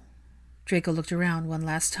go." Draco looked around one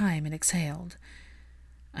last time and exhaled.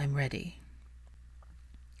 "I'm ready."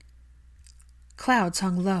 Clouds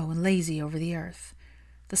hung low and lazy over the earth.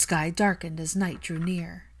 The sky darkened as night drew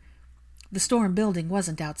near. The storm building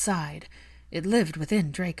wasn't outside. It lived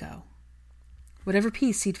within Draco. Whatever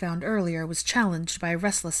peace he'd found earlier was challenged by a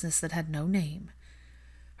restlessness that had no name.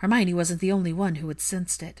 Hermione wasn't the only one who had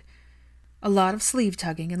sensed it. A lot of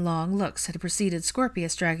sleeve-tugging and long looks had preceded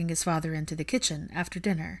Scorpius dragging his father into the kitchen after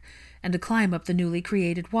dinner, and to climb up the newly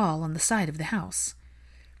created wall on the side of the house.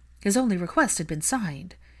 His only request had been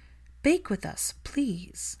signed. "Bake with us,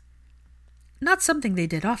 please." Not something they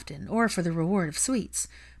did often, or for the reward of sweets,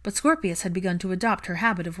 but Scorpius had begun to adopt her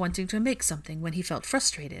habit of wanting to make something when he felt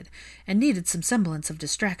frustrated and needed some semblance of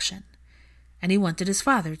distraction, and he wanted his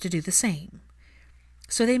father to do the same.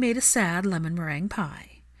 So they made a sad lemon meringue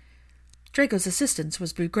pie. Draco's assistance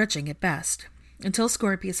was begrudging at best, until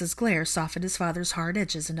Scorpius's glare softened his father's hard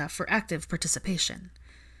edges enough for active participation.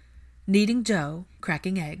 Kneading dough,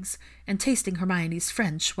 cracking eggs, and tasting Hermione's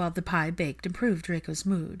French while the pie baked improved Draco's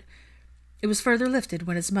mood. It was further lifted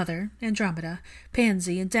when his mother, Andromeda,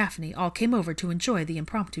 Pansy, and Daphne all came over to enjoy the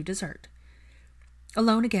impromptu dessert.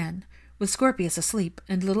 Alone again, with Scorpius asleep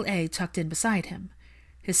and little A tucked in beside him,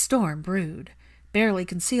 his storm brewed, barely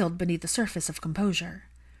concealed beneath the surface of composure.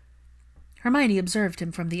 Hermione observed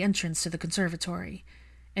him from the entrance to the conservatory.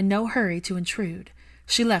 In no hurry to intrude,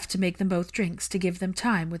 she left to make them both drinks to give them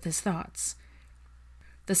time with his thoughts.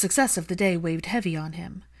 The success of the day weighed heavy on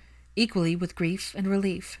him, equally with grief and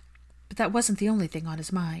relief, but that wasn't the only thing on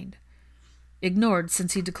his mind. Ignored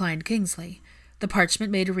since he declined Kingsley, the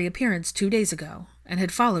parchment made a reappearance 2 days ago, and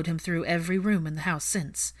had followed him through every room in the house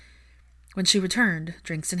since. When she returned,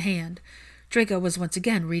 drinks in hand, Draco was once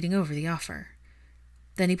again reading over the offer.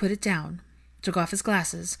 Then he put it down, took off his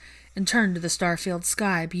glasses, and turned to the star-filled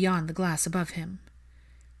sky beyond the glass above him.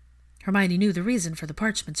 Hermione knew the reason for the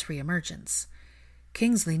parchment's re-emergence.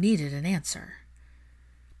 Kingsley needed an answer.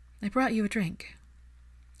 "I brought you a drink."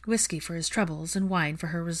 Whiskey for his troubles and wine for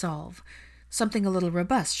her resolve, something a little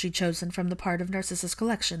robust she'd chosen from the part of Narcissa's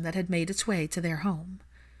collection that had made its way to their home.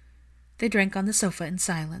 They drank on the sofa in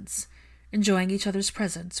silence, enjoying each other's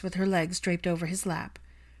presence with her legs draped over his lap.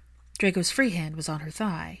 Draco's free hand was on her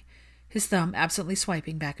thigh, his thumb absently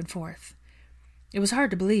swiping back and forth. It was hard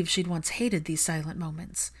to believe she'd once hated these silent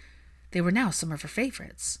moments. They were now some of her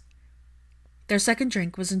favorites. Their second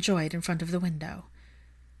drink was enjoyed in front of the window.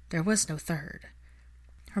 There was no third.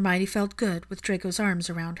 Hermione felt good with Draco's arms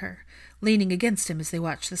around her, leaning against him as they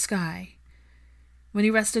watched the sky. When he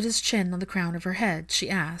rested his chin on the crown of her head, she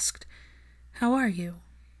asked, "How are you?"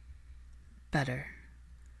 "Better."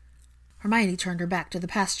 Hermione turned her back to the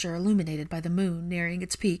pasture illuminated by the moon nearing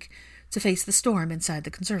its peak to face the storm inside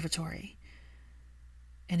the conservatory.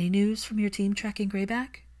 "Any news from your team tracking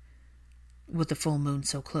Greyback?" "With the full moon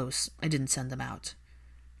so close, I didn't send them out."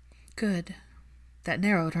 "Good." That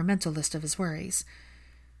narrowed her mental list of his worries.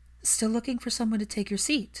 "Still looking for someone to take your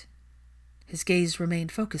seat?" His gaze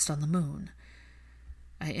remained focused on the moon.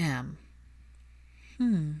 "I am."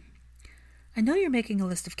 I know you're making a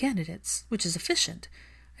list of candidates, which is efficient.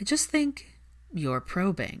 I just think—" "You're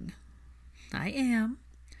probing." "I am."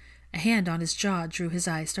 A hand on his jaw drew his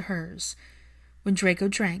eyes to hers. When Draco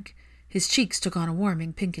drank, his cheeks took on a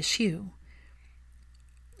warming pinkish hue.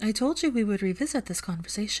 "I told you we would revisit this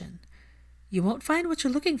conversation. You won't find what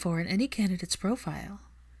you're looking for in any candidate's profile."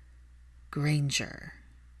 "Granger."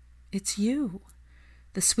 "It's you."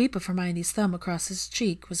 The sweep of Hermione's thumb across his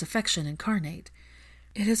cheek was affection incarnate.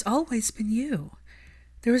 "It has always been you.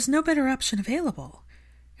 There is no better option available.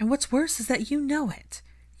 And what's worse is that you know it.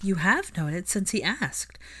 You have known it since he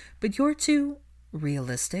asked, but you're too—"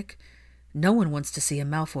 "Realistic. No one wants to see a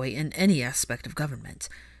Malfoy in any aspect of government,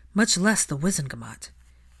 much less the Wizengamot."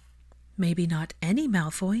 "Maybe not any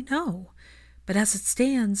Malfoy, no. But as it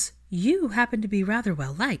stands, you happen to be rather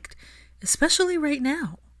well liked, especially right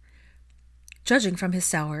now." Judging from his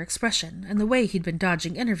sour expression and the way he'd been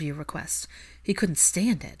dodging interview requests, he couldn't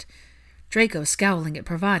stand it. Draco scowling at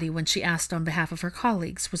Parvati when she asked on behalf of her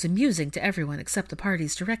colleagues was amusing to everyone except the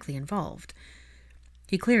parties directly involved.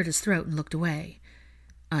 He cleared his throat and looked away.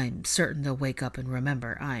 "I'm certain they'll wake up and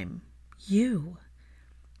remember I'm—" "You."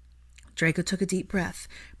 Draco took a deep breath,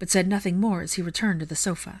 but said nothing more as he returned to the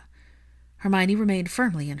sofa. Hermione remained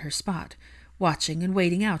firmly in her spot, watching and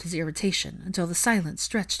waiting out his irritation until the silence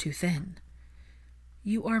stretched too thin.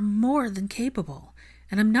 "You are more than capable,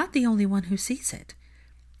 and I'm not the only one who sees it.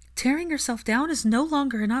 Tearing yourself down is no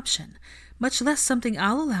longer an option, much less something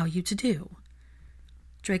I'll allow you to do."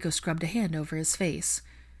 Draco scrubbed a hand over his face.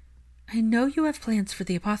 "I know you have plans for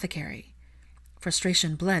the apothecary."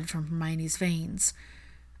 Frustration bled from Hermione's veins.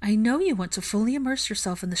 "I know you want to fully immerse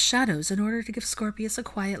yourself in the shadows in order to give Scorpius a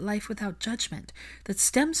quiet life without judgment that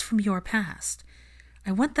stems from your past.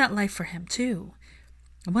 I want that life for him, too.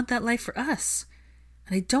 I want that life for us.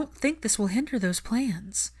 And I don't think this will hinder those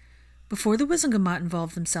plans. Before the Wizengamot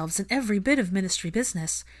involved themselves in every bit of ministry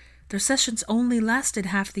business, their sessions only lasted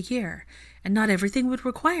half the year, and not everything would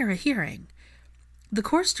require a hearing. The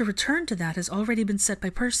course to return to that has already been set by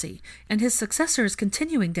Percy, and his successor is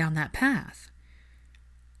continuing down that path."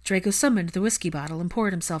 Draco summoned the whiskey bottle and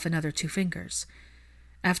poured himself another 2 fingers.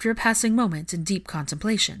 After a passing moment in deep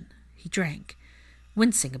contemplation, he drank,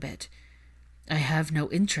 wincing a bit. "I have no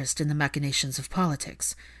interest in the machinations of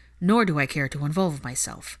politics, nor do I care to involve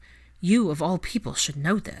myself. You, of all people, should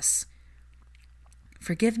know this."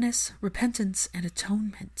 "Forgiveness, repentance, and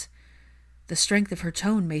atonement." The strength of her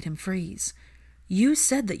tone made him freeze. "You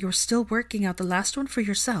said that you're still working out the last one for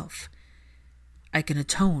yourself." "I can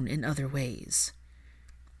atone in other ways."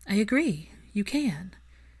 "I agree. You can."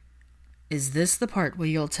 Is this the part where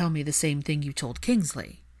you'll tell me the same thing you told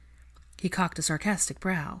Kingsley? He cocked a sarcastic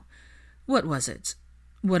brow. What was it?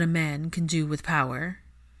 What a man can do with power?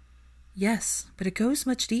 Yes, but it goes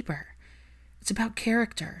much deeper. It's about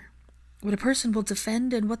character. What a person will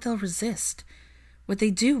defend and what they'll resist. What they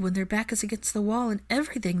do when their back is against the wall and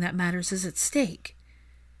everything that matters is at stake.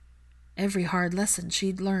 Every hard lesson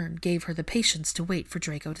she'd learned gave her the patience to wait for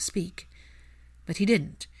Draco to speak. But he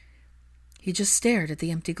didn't. He just stared at the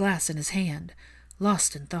empty glass in his hand,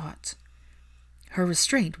 lost in thought. Her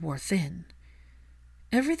restraint wore thin.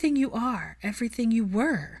 Everything you are, everything you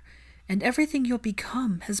were, and everything you'll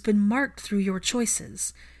become has been marked through your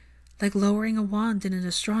choices, like lowering a wand in an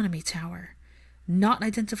astronomy tower, not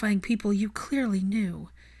identifying people you clearly knew,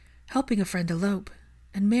 helping a friend elope,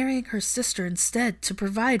 and marrying her sister instead to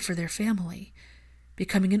provide for their family,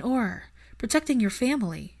 becoming an Auror, protecting your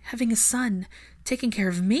family, having a son, taking care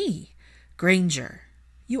of me. Granger.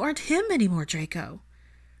 You aren't him anymore, Draco.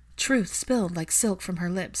 Truth spilled like silk from her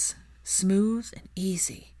lips, smooth and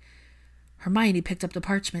easy. Hermione picked up the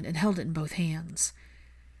parchment and held it in both hands.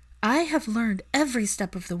 I have learned every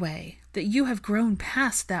step of the way that you have grown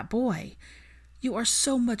past that boy. You are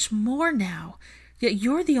so much more now, yet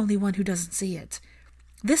you're the only one who doesn't see it.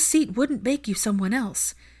 This seat wouldn't make you someone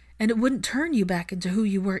else, and it wouldn't turn you back into who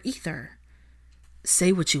you were either.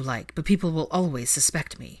 Say what you like, but people will always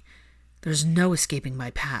suspect me. There's no escaping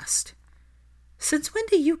my past. Since when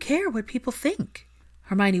do you care what people think?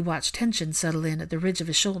 Hermione watched tension settle in at the ridge of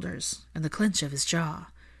his shoulders and the clench of his jaw.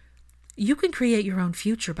 You can create your own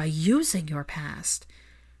future by using your past.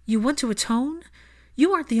 You want to atone?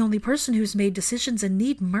 You aren't the only person who's made decisions and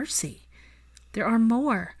need mercy. There are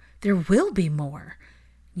more. There will be more.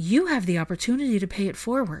 You have the opportunity to pay it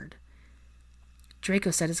forward.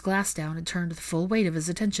 Draco set his glass down and turned the full weight of his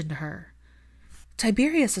attention to her.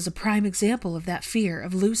 Tiberius is a prime example of that fear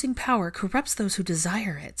of losing power corrupts those who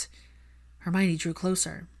desire it. Hermione drew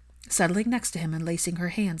closer, settling next to him and lacing her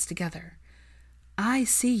hands together. I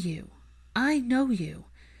see you. I know you.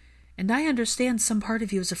 And I understand some part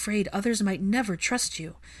of you is afraid others might never trust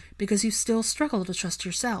you because you still struggle to trust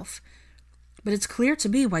yourself. But it's clear to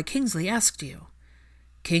me why Kingsley asked you.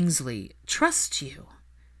 Kingsley trusts you.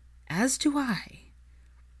 As do I.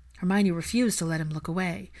 Hermione refused to let him look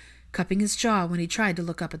away, cupping his jaw when he tried to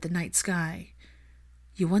look up at the night sky.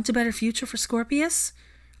 You want a better future for Scorpius?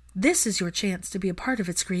 This is your chance to be a part of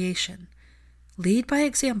its creation. Lead by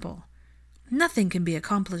example. Nothing can be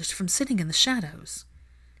accomplished from sitting in the shadows.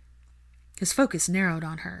 His focus narrowed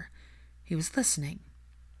on her. He was listening.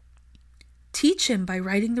 Teach him by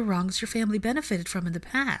righting the wrongs your family benefited from in the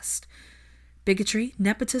past. Bigotry,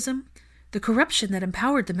 nepotism, the corruption that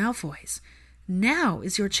empowered the Malfoys. Now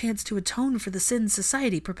is your chance to atone for the sins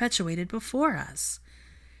society perpetuated before us.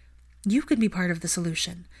 You can be part of the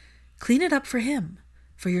solution. Clean it up for him,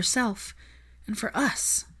 for yourself, and for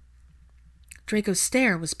us. Draco's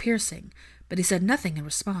stare was piercing, but he said nothing in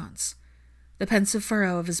response. The pensive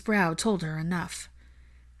furrow of his brow told her enough.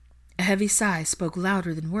 A heavy sigh spoke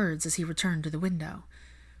louder than words as he returned to the window.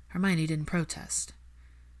 Hermione didn't protest.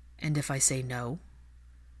 And if I say no?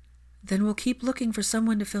 Then we'll keep looking for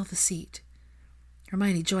someone to fill the seat.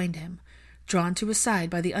 Hermione joined him, drawn to his side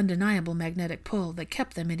by the undeniable magnetic pull that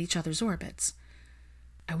kept them in each other's orbits.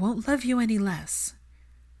 I won't love you any less.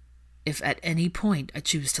 If at any point I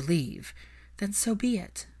choose to leave, then so be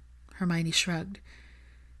it. Hermione shrugged.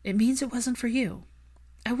 It means it wasn't for you.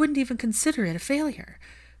 I wouldn't even consider it a failure,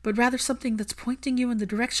 but rather something that's pointing you in the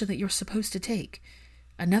direction that you're supposed to take.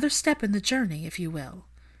 Another step in the journey, if you will.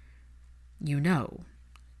 You know.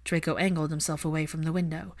 Draco angled himself away from the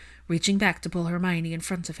window, reaching back to pull Hermione in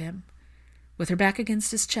front of him. With her back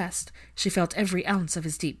against his chest, she felt every ounce of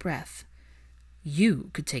his deep breath. You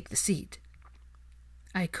could take the seat.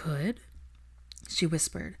 I could, she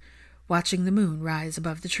whispered, watching the moon rise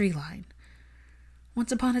above the tree line.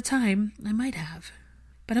 Once upon a time, I might have,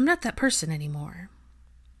 but I'm not that person anymore.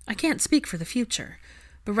 I can't speak for the future,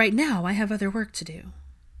 but right now I have other work to do.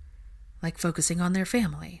 Like focusing on their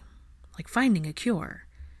family, like finding a cure.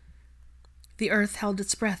 The earth held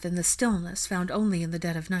its breath in the stillness found only in the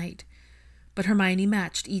dead of night, but Hermione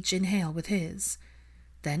matched each inhale with his,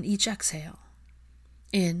 then each exhale.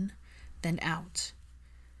 In, then out.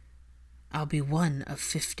 I'll be one of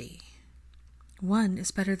 50. One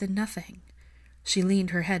is better than nothing. She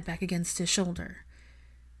leaned her head back against his shoulder.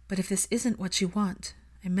 But if this isn't what you want,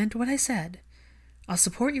 I meant what I said. I'll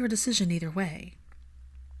support your decision either way.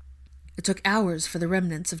 It took hours for the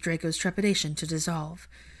remnants of Draco's trepidation to dissolve.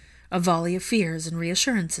 A volley of fears and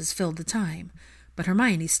reassurances filled the time, but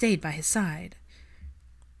Hermione stayed by his side.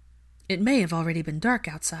 It may have already been dark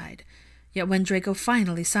outside, Yet when Draco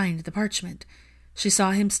finally signed the parchment, she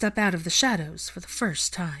saw him step out of the shadows for the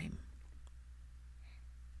first time.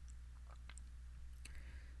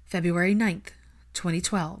 February 9th,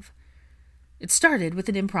 2012. It started with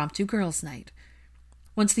an impromptu girls' night.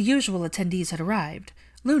 Once the usual attendees had arrived,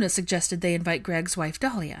 Luna suggested they invite Greg's wife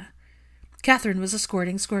Dahlia. Catherine was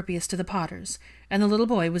escorting Scorpius to the Potters, and the little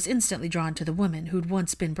boy was instantly drawn to the woman who'd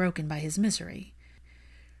once been broken by his misery.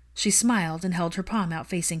 She smiled and held her palm out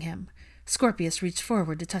facing him. Scorpius reached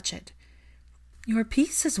forward to touch it. "Your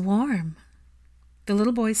piece is warm." The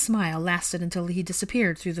little boy's smile lasted until he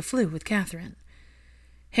disappeared through the flue with Catherine.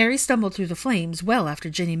 Harry stumbled through the flames well after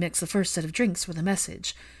Ginny mixed the first set of drinks with a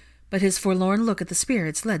message, but his forlorn look at the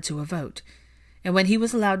spirits led to a vote, and when he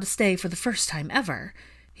was allowed to stay for the first time ever,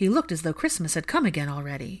 he looked as though Christmas had come again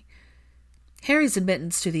already. Harry's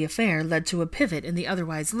admittance to the affair led to a pivot in the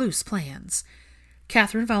otherwise loose plans.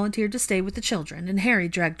 Catherine volunteered to stay with the children, and Harry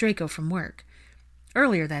dragged Draco from work.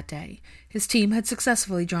 Earlier that day, his team had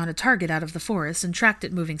successfully drawn a target out of the forest and tracked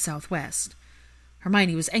it moving southwest.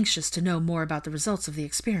 Hermione was anxious to know more about the results of the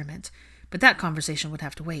experiment, but that conversation would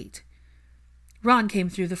have to wait. Ron came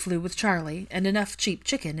through the flue with Charlie, and enough cheap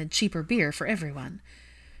chicken and cheaper beer for everyone.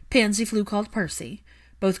 Pansy Flew called Percy.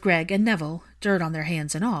 Both Greg and Neville, dirt on their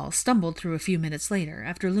hands and all, stumbled through a few minutes later,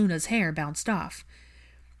 after Luna's hair bounced off.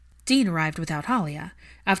 Dean arrived without Halia,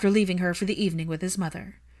 after leaving her for the evening with his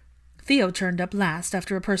mother. Theo turned up last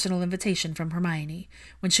after a personal invitation from Hermione,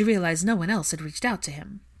 when she realized no one else had reached out to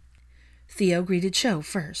him. Theo greeted Cho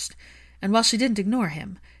first, and while she didn't ignore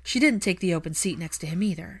him, she didn't take the open seat next to him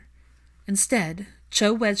either. Instead,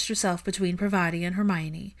 Cho wedged herself between Parvati and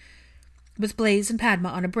Hermione. With Blaise and Padma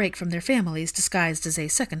on a break from their families disguised as a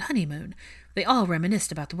second honeymoon, they all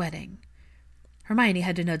reminisced about the wedding. Hermione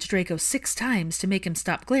had to nudge Draco 6 times to make him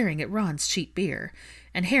stop glaring at Ron's cheap beer,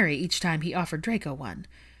 and Harry each time he offered Draco one,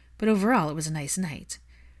 but overall it was a nice night.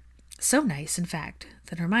 So nice, in fact,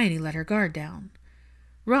 that Hermione let her guard down.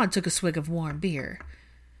 Ron took a swig of warm beer.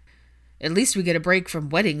 "At least we get a break from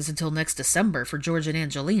weddings until next December for George and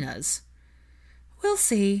Angelina's." "We'll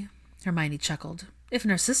see," Hermione chuckled. "If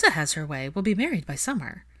Narcissa has her way, we'll be married by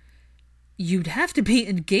summer." "You'd have to be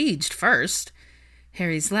engaged first."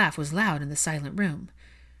 Harry's laugh was loud in the silent room.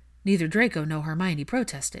 Neither Draco nor Hermione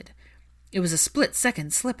protested. It was a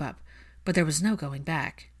split-second slip-up, but there was no going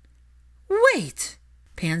back. "Wait!"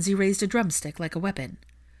 Pansy raised a drumstick like a weapon.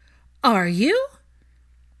 "Are you?"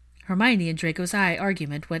 Hermione and Draco's eye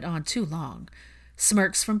argument went on too long.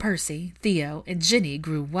 Smirks from Percy, Theo, and Ginny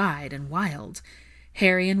grew wide and wild.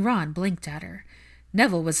 Harry and Ron blinked at her.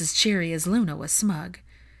 Neville was as cheery as Luna was smug.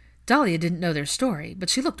 Dahlia didn't know their story, but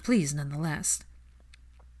she looked pleased nonetheless.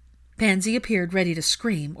 Pansy appeared ready to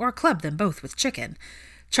scream or club them both with chicken.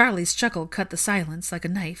 Charlie's chuckle cut the silence like a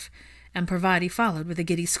knife, and Parvati followed with a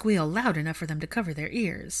giddy squeal loud enough for them to cover their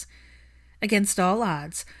ears. Against all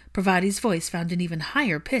odds, Parvati's voice found an even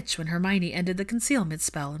higher pitch when Hermione ended the concealment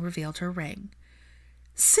spell and revealed her ring.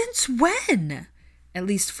 "Since when?" At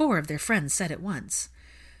least 4 of their friends said at once.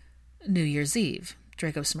 "New Year's Eve,"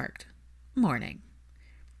 Draco smirked. "Morning."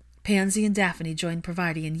 Pansy and Daphne joined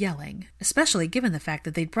Parvati in yelling, especially given the fact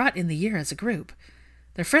that they'd brought in the year as a group.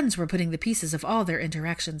 Their friends were putting the pieces of all their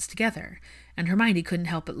interactions together, and Hermione couldn't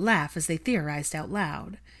help but laugh as they theorized out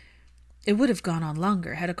loud. It would have gone on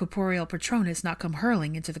longer had a corporeal Patronus not come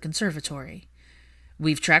hurling into the conservatory.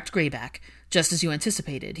 "We've tracked Greyback, just as you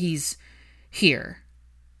anticipated. He's here."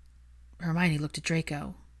 Hermione looked at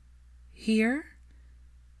Draco. "Here?"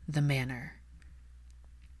 "The manor."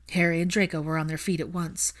 Harry and Draco were on their feet at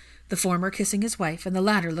once, the former kissing his wife and the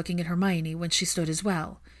latter looking at Hermione when she stood as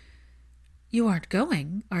well. "You aren't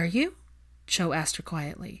going, are you?" Cho asked her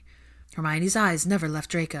quietly. Hermione's eyes never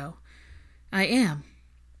left Draco. "I am."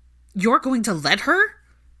 "You're going to let her?"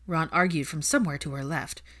 Ron argued from somewhere to her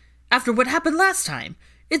left. "After what happened last time?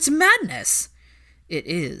 It's madness." "It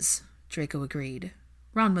is," Draco agreed.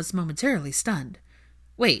 Ron was momentarily stunned.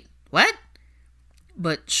 "Wait, what?"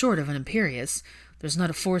 "But short of an Imperius, there's not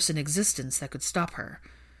a force in existence that could stop her.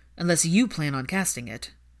 Unless you plan on casting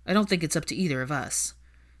it. I don't think it's up to either of us."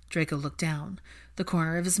 Draco looked down, the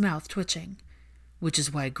corner of his mouth twitching. "Which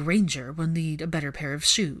is why Granger will need a better pair of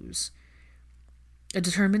shoes." A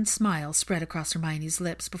determined smile spread across Hermione's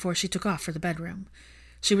lips before she took off for the bedroom.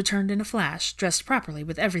 She returned in a flash, dressed properly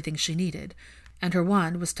with everything she needed, and her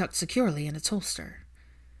wand was tucked securely in its holster.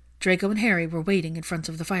 Draco and Harry were waiting in front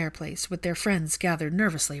of the fireplace, with their friends gathered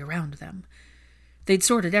nervously around them. They'd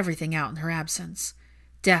sorted everything out in her absence.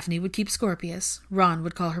 Daphne would keep Scorpius, Ron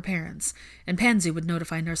would call her parents, and Pansy would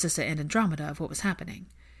notify Narcissa and Andromeda of what was happening.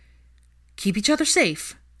 "Keep each other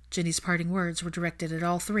safe." Ginny's parting words were directed at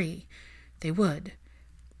all 3. They would.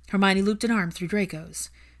 Hermione looped an arm through Draco's.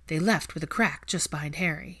 They left with a crack just behind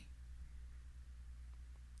Harry.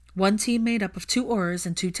 One team made up of 2 Aurors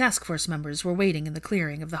and 2 task force members were waiting in the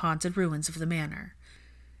clearing of the haunted ruins of the manor.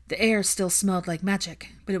 The air still smelled like magic,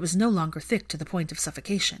 but it was no longer thick to the point of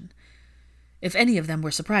suffocation. If any of them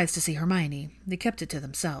were surprised to see Hermione, they kept it to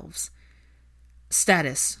themselves.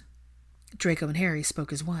 Status. Draco and Harry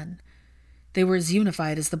spoke as one. They were as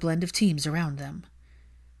unified as the blend of teams around them.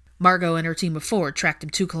 Margot and her team of 4 tracked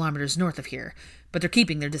him 2 kilometers north of here, but they're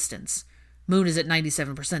keeping their distance. Moon is at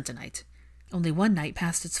 97% tonight. Only one night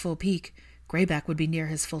past its full peak. Greyback would be near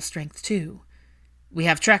his full strength, too. We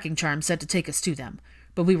have tracking charms set to take us to them,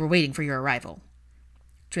 but we were waiting for your arrival.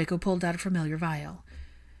 Draco pulled out a familiar vial.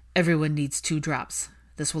 Everyone needs 2 drops.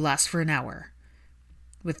 This will last for an hour.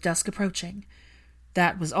 With dusk approaching,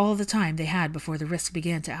 that was all the time they had before the risk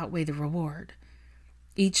began to outweigh the reward.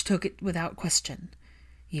 Each took it without question.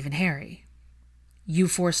 Even Harry. You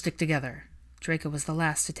 4 stick together. Draco was the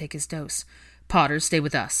last to take his dose. Potter, stay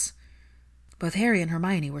with us. Both Harry and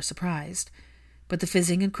Hermione were surprised, but the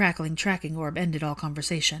fizzing and crackling tracking orb ended all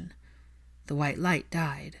conversation. The white light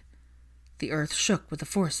died. The earth shook with the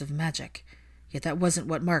force of magic, yet that wasn't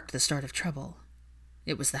what marked the start of trouble.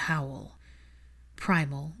 It was the howl.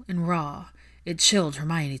 Primal and raw, it chilled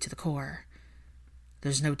Hermione to the core.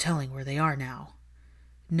 There's no telling where they are now.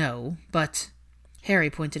 No, but...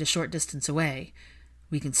 Harry pointed a short distance away.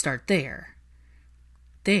 We can start there.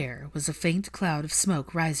 There was a faint cloud of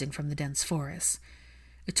smoke rising from the dense forest.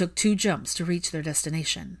 It took 2 jumps to reach their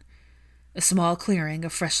destination. A small clearing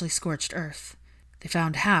of freshly scorched earth. They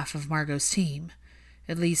found half of Margot's team.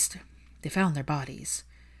 At least, they found their bodies.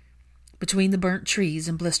 Between the burnt trees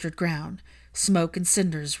and blistered ground, smoke and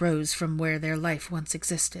cinders rose from where their life once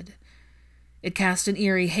existed. It cast an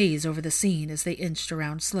eerie haze over the scene as they inched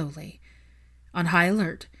around slowly. On high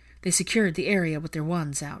alert, they secured the area with their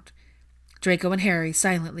wands out. Draco and Harry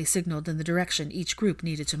silently signaled in the direction each group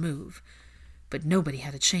needed to move. But nobody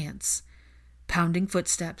had a chance. Pounding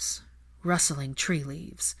footsteps, rustling tree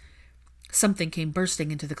leaves. Something came bursting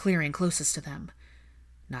into the clearing closest to them.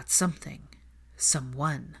 Not something.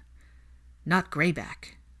 Someone. Not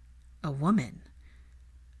Greyback. A woman.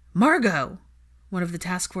 Margot! One of the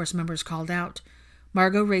task force members called out.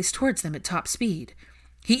 Margot raced towards them at top speed.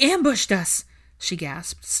 He ambushed us! She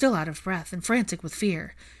gasped, still out of breath and frantic with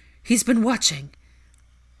fear. He's been watching.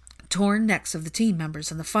 Torn necks of the team members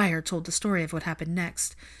and the fire told the story of what happened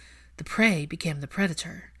next. The prey became the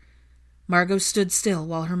predator. Margot stood still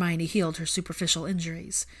while Hermione healed her superficial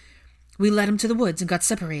injuries. We led him to the woods and got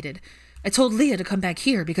separated. I told Leah to come back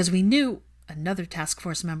here because we knew... Another task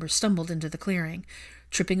force member stumbled into the clearing,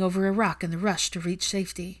 tripping over a rock in the rush to reach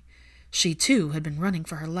safety. She, too, had been running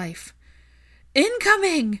for her life.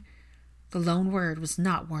 Incoming! The lone word was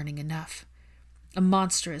not warning enough. A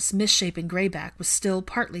monstrous, misshapen greyback was still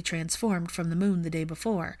partly transformed from the moon the day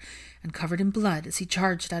before, and covered in blood as he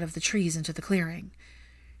charged out of the trees into the clearing.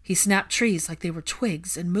 He snapped trees like they were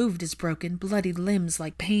twigs and moved his broken, bloodied limbs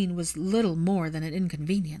like pain was little more than an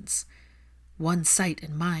inconvenience. One sight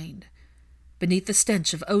in mind. Beneath the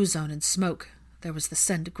stench of ozone and smoke, there was the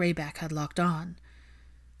scent Greyback had locked on.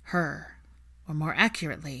 Her, or more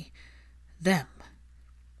accurately, them.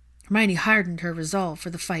 Hermione hardened her resolve for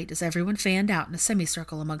the fight as everyone fanned out in a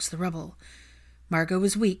semicircle amongst the rubble. Margot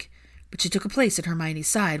was weak, but she took a place at Hermione's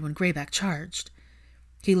side when Greyback charged.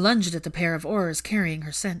 He lunged at the pair of Aurors carrying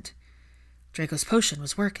her scent. Draco's potion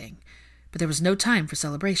was working, but there was no time for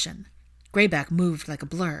celebration. Greyback moved like a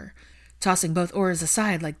blur, tossing both Aurors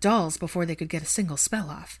aside like dolls before they could get a single spell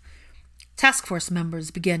off. Task force members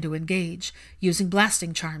began to engage, using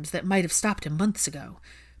blasting charms that might have stopped him months ago,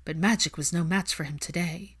 but magic was no match for him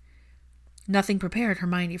today. Nothing prepared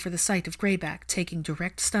Hermione for the sight of Greyback taking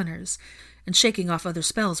direct stunners and shaking off other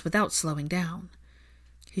spells without slowing down.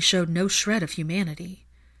 He showed no shred of humanity.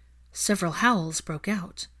 Several howls broke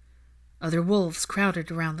out. Other wolves crowded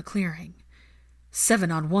around the clearing.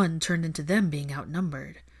 7 on 1 turned into them being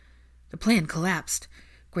outnumbered. The plan collapsed.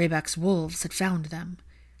 Greyback's wolves had found them,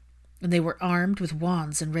 and they were armed with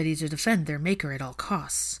wands and ready to defend their maker at all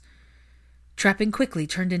costs. Trapping quickly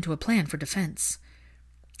turned into a plan for defense.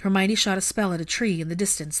 Hermione shot a spell at a tree in the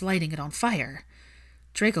distance, lighting it on fire.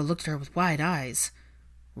 Draco looked at her with wide eyes.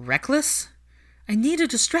 Reckless? I need a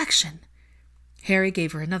distraction. Harry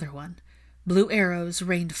gave her another one. Blue arrows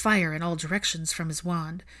rained fire in all directions from his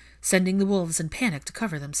wand, sending the wolves in panic to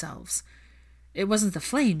cover themselves. It wasn't the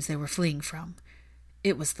flames they were fleeing from.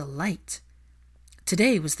 It was the light.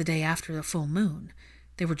 Today was the day after the full moon.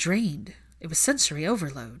 They were drained. It was sensory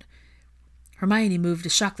overload. Hermione moved to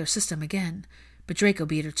shock their system again, but Draco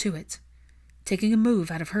beat her to it. Taking a move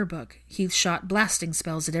out of her book, he shot blasting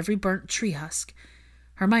spells at every burnt tree husk.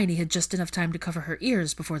 Hermione had just enough time to cover her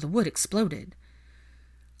ears before the wood exploded.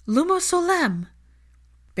 Lumos Solem!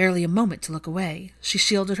 Barely a moment to look away, she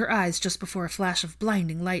shielded her eyes just before a flash of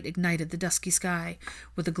blinding light ignited the dusky sky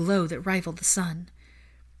with a glow that rivaled the sun.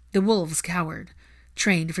 The wolves cowered.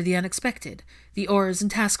 Trained for the unexpected, the Aurors and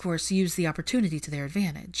Task Force used the opportunity to their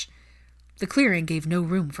advantage. The clearing gave no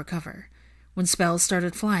room for cover. When spells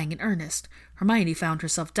started flying in earnest, Hermione found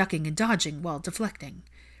herself ducking and dodging while deflecting.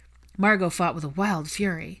 Margot fought with a wild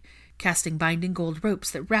fury, casting binding gold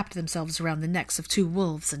ropes that wrapped themselves around the necks of two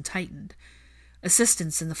wolves and tightened.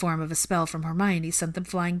 Assistance in the form of a spell from Hermione sent them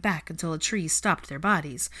flying back until a tree stopped their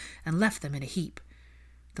bodies and left them in a heap.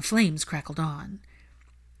 The flames crackled on.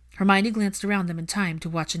 Hermione glanced around them in time to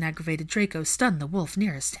watch an aggravated Draco stun the wolf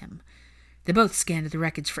nearest him. They both scanned the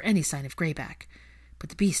wreckage for any sign of Greyback, but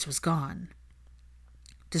the beast was gone.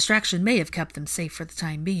 Distraction may have kept them safe for the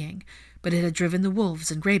time being, but it had driven the wolves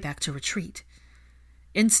and Greyback to retreat.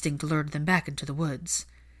 Instinct lured them back into the woods.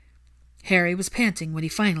 Harry was panting when he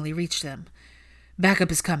finally reached them.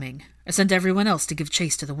 Backup is coming. I sent everyone else to give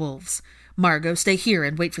chase to the wolves. Margot, stay here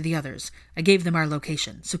and wait for the others. I gave them our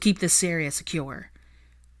location, so keep this area secure.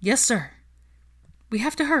 Yes, sir. We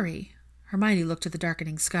have to hurry. Hermione looked at the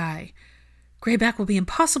darkening sky. Greyback will be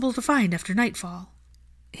impossible to find after nightfall.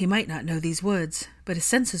 He might not know these woods, but his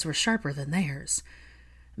senses were sharper than theirs.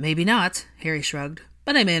 Maybe not, Harry shrugged,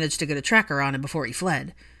 but I managed to get a tracker on him before he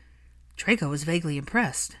fled. Draco was vaguely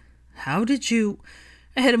impressed. How did you...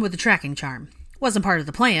 I hit him with the tracking charm. Wasn't part of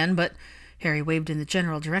the plan, but... Harry waved in the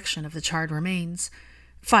general direction of the charred remains.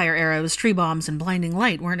 Fire arrows, tree bombs, and blinding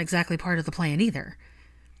light weren't exactly part of the plan either.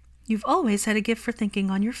 You've always had a gift for thinking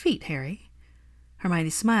on your feet, Harry. Hermione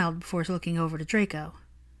smiled before looking over to Draco.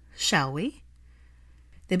 Shall we?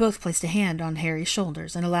 They both placed a hand on Harry's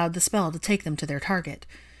shoulders and allowed the spell to take them to their target,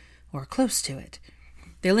 or close to it.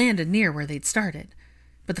 They landed near where they'd started,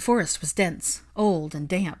 but the forest was dense, old, and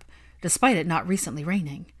damp, despite it not recently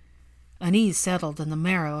raining. Unease settled in the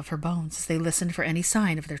marrow of her bones as they listened for any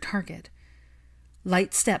sign of their target.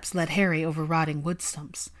 Light steps led Harry over rotting wood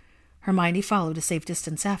stumps. Hermione followed a safe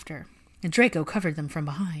distance after, and Draco covered them from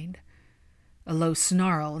behind. A low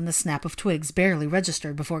snarl and the snap of twigs barely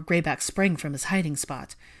registered before Greyback sprang from his hiding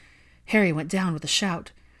spot. Harry went down with a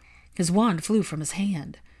shout. His wand flew from his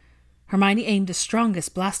hand. Hermione aimed the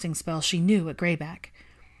strongest blasting spell she knew at Greyback.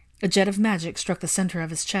 A jet of magic struck the center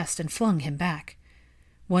of his chest and flung him back.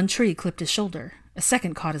 One tree clipped his shoulder, a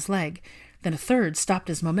second caught his leg, then a third stopped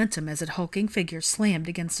his momentum as a hulking figure slammed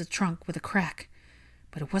against a trunk with a crack.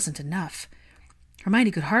 But it wasn't enough.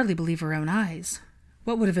 Hermione could hardly believe her own eyes.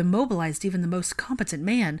 What would have immobilized even the most competent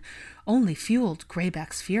man only fueled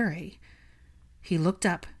Greyback's fury. He looked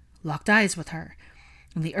up, locked eyes with her,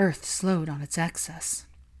 and the earth slowed on its axis.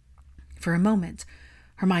 For a moment,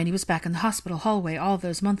 Hermione was back in the hospital hallway all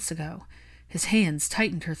those months ago. His hands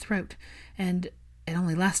tightened her throat, and it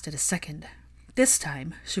only lasted a second. This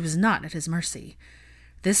time, she was not at his mercy.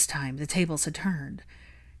 This time, the tables had turned.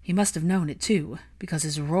 He must have known it, too, because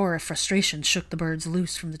his roar of frustration shook the birds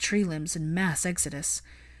loose from the tree limbs in mass exodus.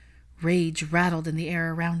 Rage rattled in the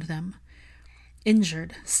air around them.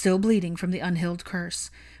 Injured, still bleeding from the unhealed curse,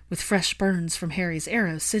 with fresh burns from Harry's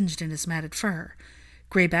arrows singed in his matted fur,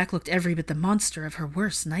 Greyback looked every bit the monster of her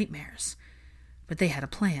worst nightmares. But they had a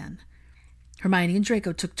plan. Hermione and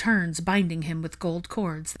Draco took turns binding him with gold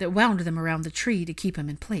cords that wound them around the tree to keep him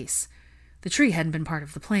in place. The tree hadn't been part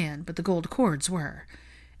of the plan, but the gold cords were.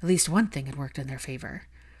 At least one thing had worked in their favor.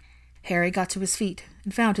 Harry got to his feet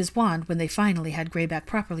and found his wand when they finally had Greyback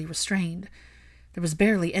properly restrained. There was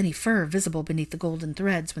barely any fur visible beneath the golden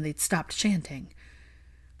threads when they'd stopped chanting.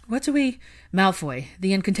 What do we... Malfoy,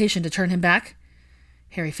 the incantation to turn him back?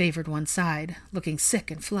 Harry favored one side, looking sick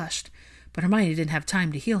and flushed, but Hermione didn't have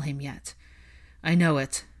time to heal him yet. I know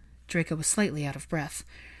it. Draco was slightly out of breath.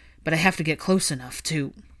 But I have to get close enough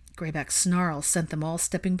to... Greyback's snarl sent them all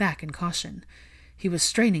stepping back in caution. He was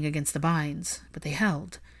straining against the binds, but they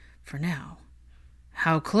held, for now.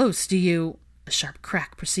 How close do you... A sharp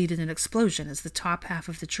crack preceded an explosion as the top half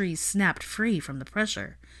of the tree snapped free from the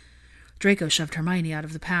pressure. Draco shoved Hermione out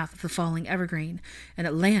of the path of the falling evergreen, and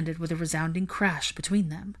it landed with a resounding crash between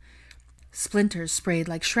them. Splinters sprayed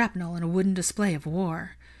like shrapnel in a wooden display of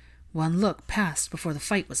war. One look passed before the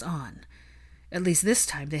fight was on. At least this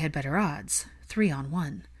time they had better odds,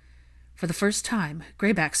 3-on-1. For the first time,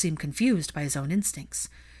 Greyback seemed confused by his own instincts,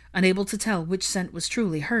 unable to tell which scent was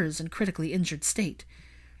truly hers in critically injured state.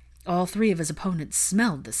 All three of his opponents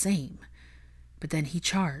smelled the same. But then he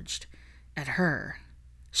charged. At her.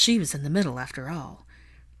 She was in the middle, after all.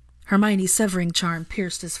 Hermione's severing charm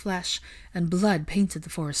pierced his flesh, and blood painted the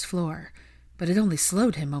forest floor, but it only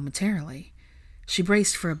slowed him momentarily. She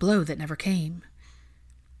braced for a blow that never came.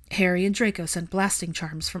 Harry and Draco sent blasting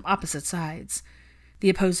charms from opposite sides. The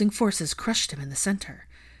opposing forces crushed him in the center.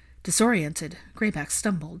 Disoriented, Greyback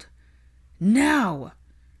stumbled. Now!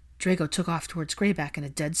 Draco took off towards Greyback in a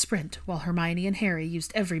dead sprint, while Hermione and Harry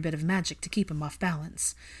used every bit of magic to keep him off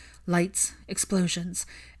balance. Lights, explosions,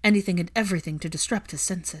 anything and everything to disrupt his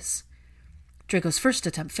senses. Draco's first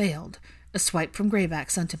attempt failed. A swipe from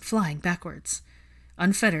Greyback sent him flying backwards.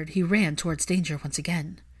 Unfettered, he ran towards danger once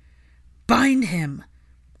again. Bind him!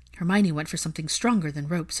 Hermione went for something stronger than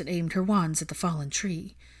ropes and aimed her wands at the fallen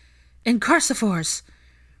tree. Incarcifors!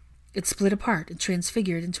 It split apart and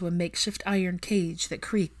transfigured into a makeshift iron cage that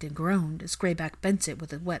creaked and groaned as Greyback bent it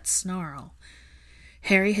with a wet snarl.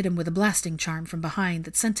 Harry hit him with a blasting charm from behind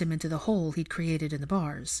that sent him into the hole he'd created in the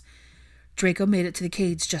bars. Draco made it to the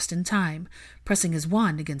cage just in time, pressing his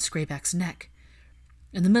wand against Greyback's neck.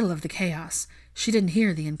 In the middle of the chaos, she didn't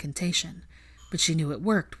hear the incantation, but she knew it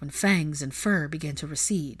worked when fangs and fur began to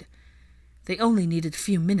recede. They only needed a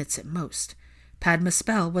few minutes at most. Padma's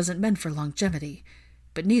spell wasn't meant for longevity,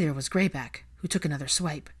 but neither was Greyback, who took another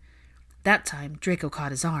swipe. That time, Draco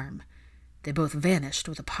caught his arm. They both vanished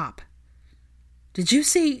with a pop. Did you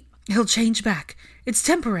see? He'll change back. It's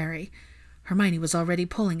temporary. Hermione was already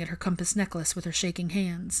pulling at her compass necklace with her shaking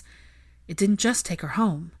hands. It didn't just take her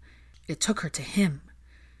home. It took her to him.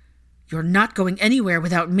 You're not going anywhere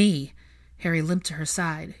without me. Harry limped to her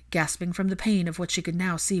side, gasping from the pain of what she could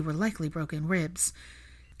now see were likely broken ribs.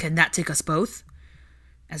 Can that take us both?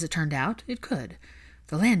 As it turned out, it could.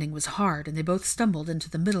 The landing was hard, and they both stumbled into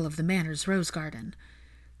the middle of the manor's rose garden.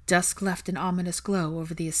 Dusk left an ominous glow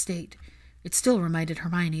over the estate. It still reminded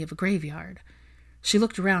Hermione of a graveyard. She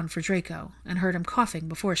looked around for Draco, and heard him coughing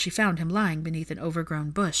before she found him lying beneath an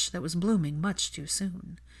overgrown bush that was blooming much too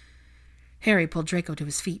soon. Harry pulled Draco to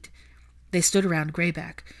his feet. They stood around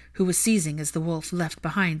Greyback, who was seizing as the wolf left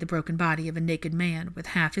behind the broken body of a naked man with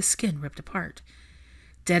half his skin ripped apart.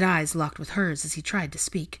 Dead eyes locked with hers as he tried to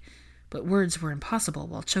speak, but words were impossible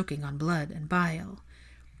while choking on blood and bile.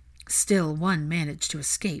 Still, one managed to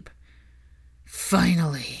escape.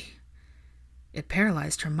 Finally! It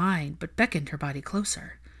paralyzed her mind, but beckoned her body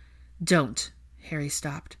closer. Don't. Harry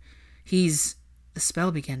stopped. The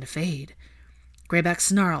spell began to fade. Greyback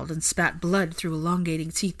snarled and spat blood through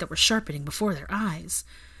elongating teeth that were sharpening before their eyes.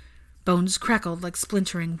 Bones crackled like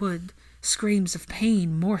splintering wood. Screams of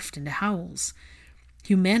pain morphed into howls.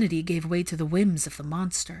 Humanity gave way to the whims of the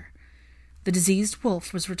monster. The diseased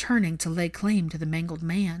wolf was returning to lay claim to the mangled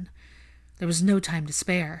man. There was no time to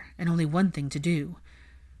spare, and only one thing to do.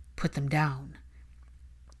 Put them down.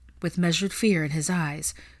 With measured fear in his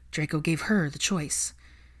eyes, Draco gave her the choice.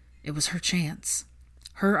 It was her chance.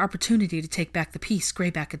 Her opportunity to take back the piece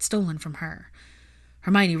Greyback had stolen from her.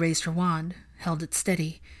 Hermione raised her wand, held it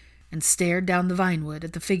steady, and stared down the vinewood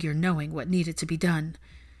at the figure knowing what needed to be done.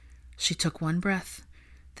 She took one breath,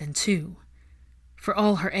 then two. For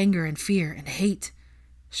all her anger and fear and hate,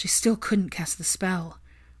 she still couldn't cast the spell.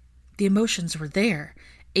 The emotions were there,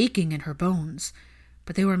 aching in her bones,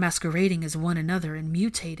 but they were masquerading as one another and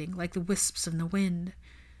mutating like the wisps in the wind.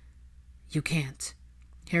 You can't.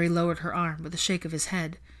 Harry lowered her arm with a shake of his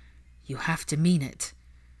head. You have to mean it.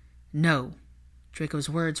 No. Draco's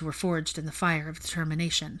words were forged in the fire of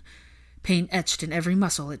determination. Pain etched in every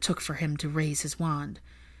muscle it took for him to raise his wand.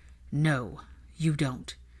 No, you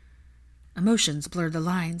don't. Emotions blurred the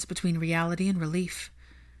lines between reality and relief.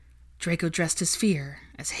 Draco dressed his fear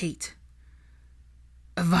as hate.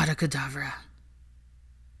 Avada Kedavra.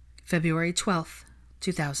 February 12th,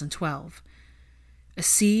 2012. A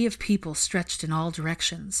sea of people stretched in all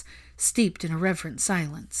directions, steeped in a reverent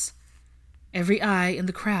silence. Every eye in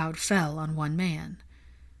the crowd fell on one man.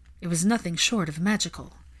 It was nothing short of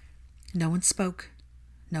magical. No one spoke.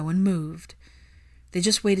 No one moved. They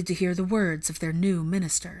just waited to hear the words of their new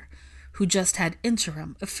minister, who just had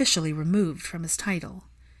interim officially removed from his title.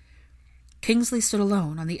 Kingsley stood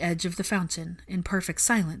alone on the edge of the fountain, in perfect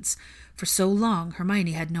silence. For so long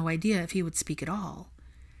Hermione had no idea if he would speak at all.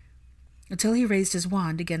 Until he raised his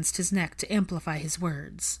wand against his neck to amplify his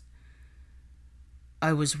words.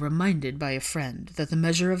 I was reminded by a friend that the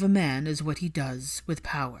measure of a man is what he does with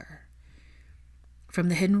power. From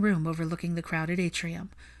the hidden room overlooking the crowded atrium,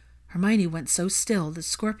 Hermione went so still that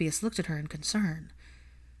Scorpius looked at her in concern.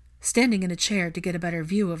 Standing in a chair to get a better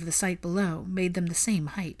view of the sight below made them the same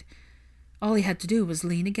height. All he had to do was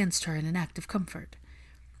lean against her in an act of comfort.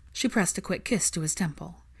 She pressed a quick kiss to his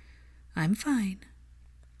temple. I'm fine.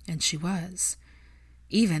 And she was,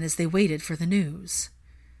 even as they waited for the news.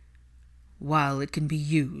 While it can be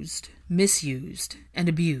used, misused, and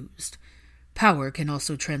abused, power can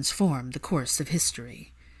also transform the course of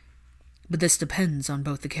history. But this depends on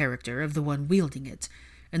both the character of the one wielding it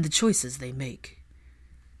and the choices they make.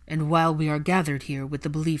 And while we are gathered here with the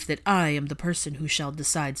belief that I am the person who shall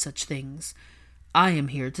decide such things, I am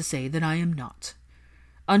here to say that I am not.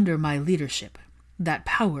 Under my leadership, that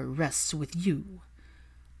power rests with you.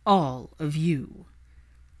 All of you.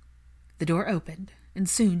 The door opened, and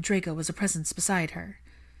soon Draco was a presence beside her.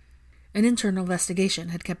 An internal investigation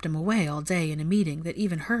had kept him away all day in a meeting that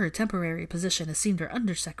even her temporary position as senior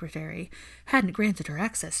undersecretary hadn't granted her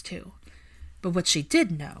access to. But what she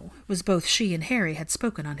did know was both she and Harry had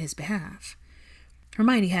spoken on his behalf.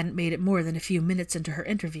 Hermione hadn't made it more than a few minutes into her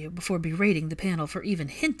interview before berating the panel for even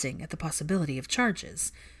hinting at the possibility of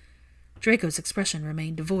charges. Draco's expression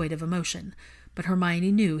remained devoid of emotion, but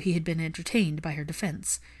Hermione knew he had been entertained by her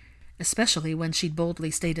defense, especially when she'd boldly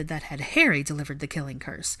stated that had Harry delivered the killing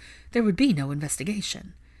curse, there would be no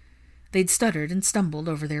investigation. They'd stuttered and stumbled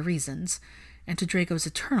over their reasons, and to Draco's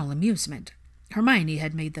eternal amusement, Hermione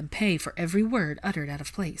had made them pay for every word uttered out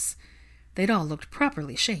of place. They'd all looked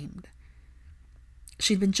properly shamed.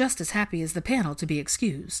 She'd been just as happy as the panel to be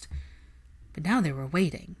excused, but now they were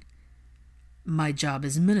waiting. My job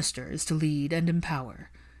as minister is to lead and empower,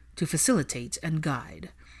 to facilitate and guide,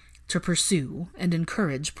 to pursue and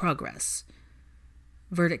encourage progress.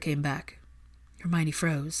 Verdict came back. Hermione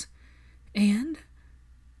froze. And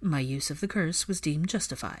my use of the curse was deemed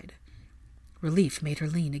justified. Relief made her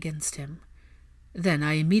lean against him. Then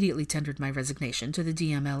I immediately tendered my resignation to the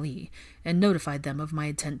DMLE and notified them of my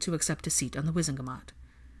intent to accept a seat on the Wizengamot.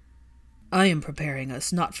 I am preparing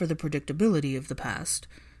us not for the predictability of the past,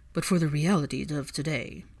 but for the reality of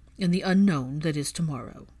today, and the unknown that is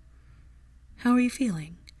tomorrow. How are you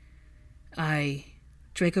feeling?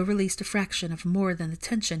 Draco released a fraction of more than the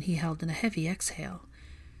tension he held in a heavy exhale.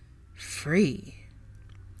 Free.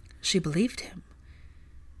 She believed him.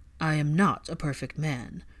 I am not a perfect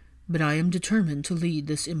man, but I am determined to lead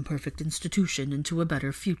this imperfect institution into a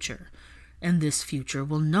better future, and this future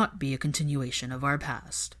will not be a continuation of our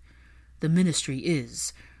past. The ministry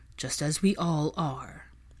is, just as we all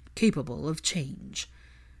are, capable of change.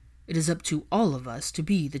 It is up to all of us to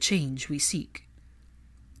be the change we seek.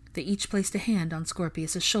 They each placed a hand on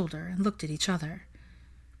Scorpius's shoulder and looked at each other.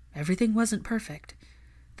 Everything wasn't perfect.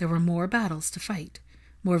 There were more battles to fight,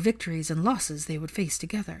 more victories and losses they would face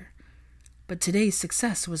together. But today's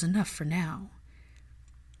success was enough for now.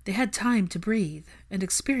 They had time to breathe and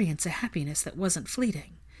experience a happiness that wasn't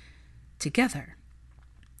fleeting. Together,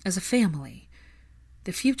 as a family,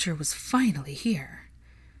 the future was finally here.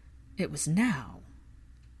 It was now.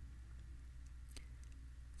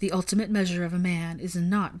 The ultimate measure of a man is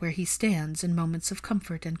not where he stands in moments of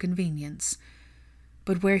comfort and convenience,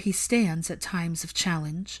 but where he stands at times of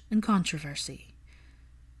challenge and controversy.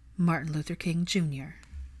 Martin Luther King, Jr.